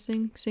and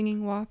dancing,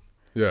 singing WAP.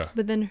 Yeah.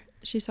 But then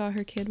she saw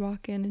her kid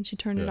walk in and she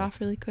turned it off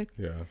really quick.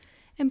 Yeah.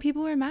 And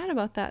people were mad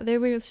about that. They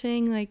were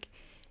saying, like,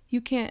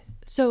 you can't...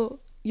 So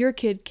your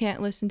kid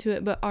can't listen to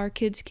it, but our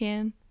kids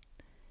can.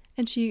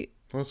 And she...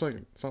 Well,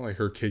 it's not like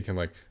her kid can,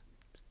 like,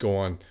 go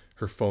on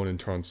her phone and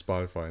turn on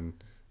Spotify, and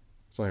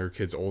it's not like her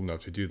kid's old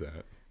enough to do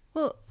that.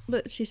 Well,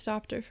 but she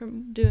stopped her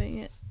from doing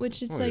it,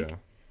 which it's like... Yeah.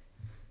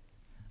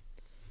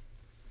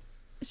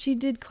 She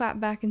did clap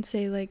back and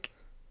say, like,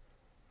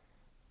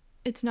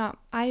 it's not...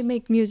 I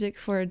make music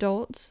for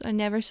adults. I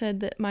never said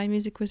that my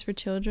music was for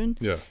children.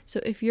 Yeah. So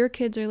if your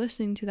kids are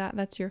listening to that,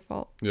 that's your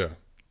fault. Yeah.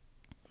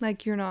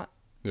 Like, you're not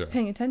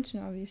paying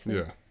attention, obviously.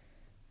 Yeah.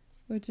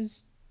 Which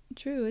is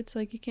true. It's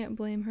like, you can't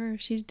blame her.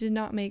 She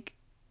doesn't make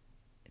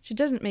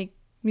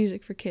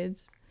music for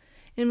kids.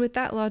 And with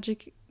that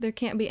logic, there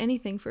can't be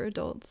anything for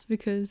adults,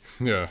 because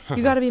you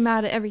got to be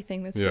mad at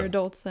everything that's for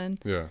adults then.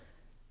 Yeah.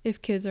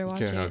 If kids are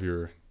watching. You can't have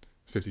your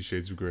 50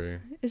 Shades of Grey.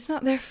 It's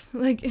not their...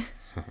 Like,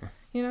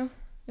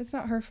 it's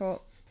not her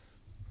fault.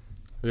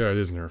 Yeah, it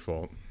isn't her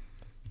fault.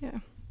 Yeah.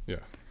 Yeah.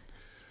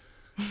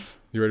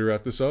 You ready to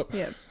wrap this up?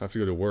 Yeah. I have to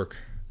go to work.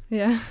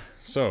 Yeah.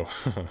 So,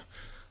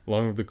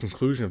 along with the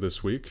conclusion of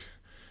this week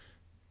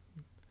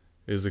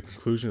is the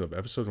conclusion of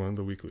episode 1 of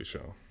The Weekly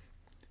Show.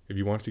 If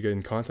you want to get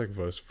in contact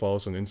with us, follow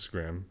us on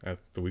Instagram at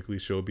The Weekly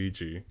Show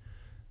BG,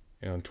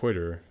 and on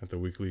Twitter at The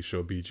Weekly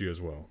Show BG as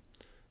well.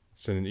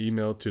 Send an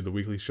email to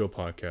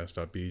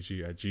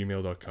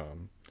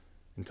theweeklyshowpodcast.bg@gmail.com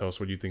and tell us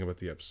what you think about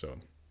the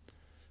episode.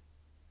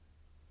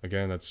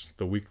 Again, that's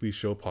The Weekly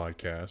Show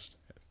Podcast,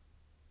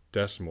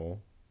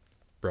 decimal,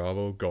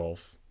 Bravo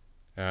Golf,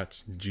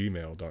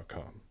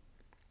 @gmail.com.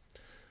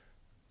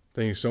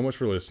 Thank you so much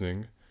for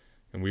listening,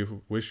 and we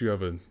wish you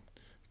have a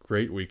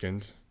great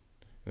weekend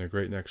and a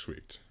great next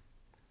week.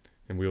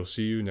 And we will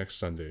see you next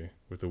Sunday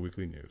with the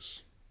weekly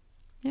news.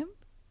 Yep.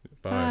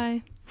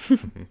 Bye. Bye.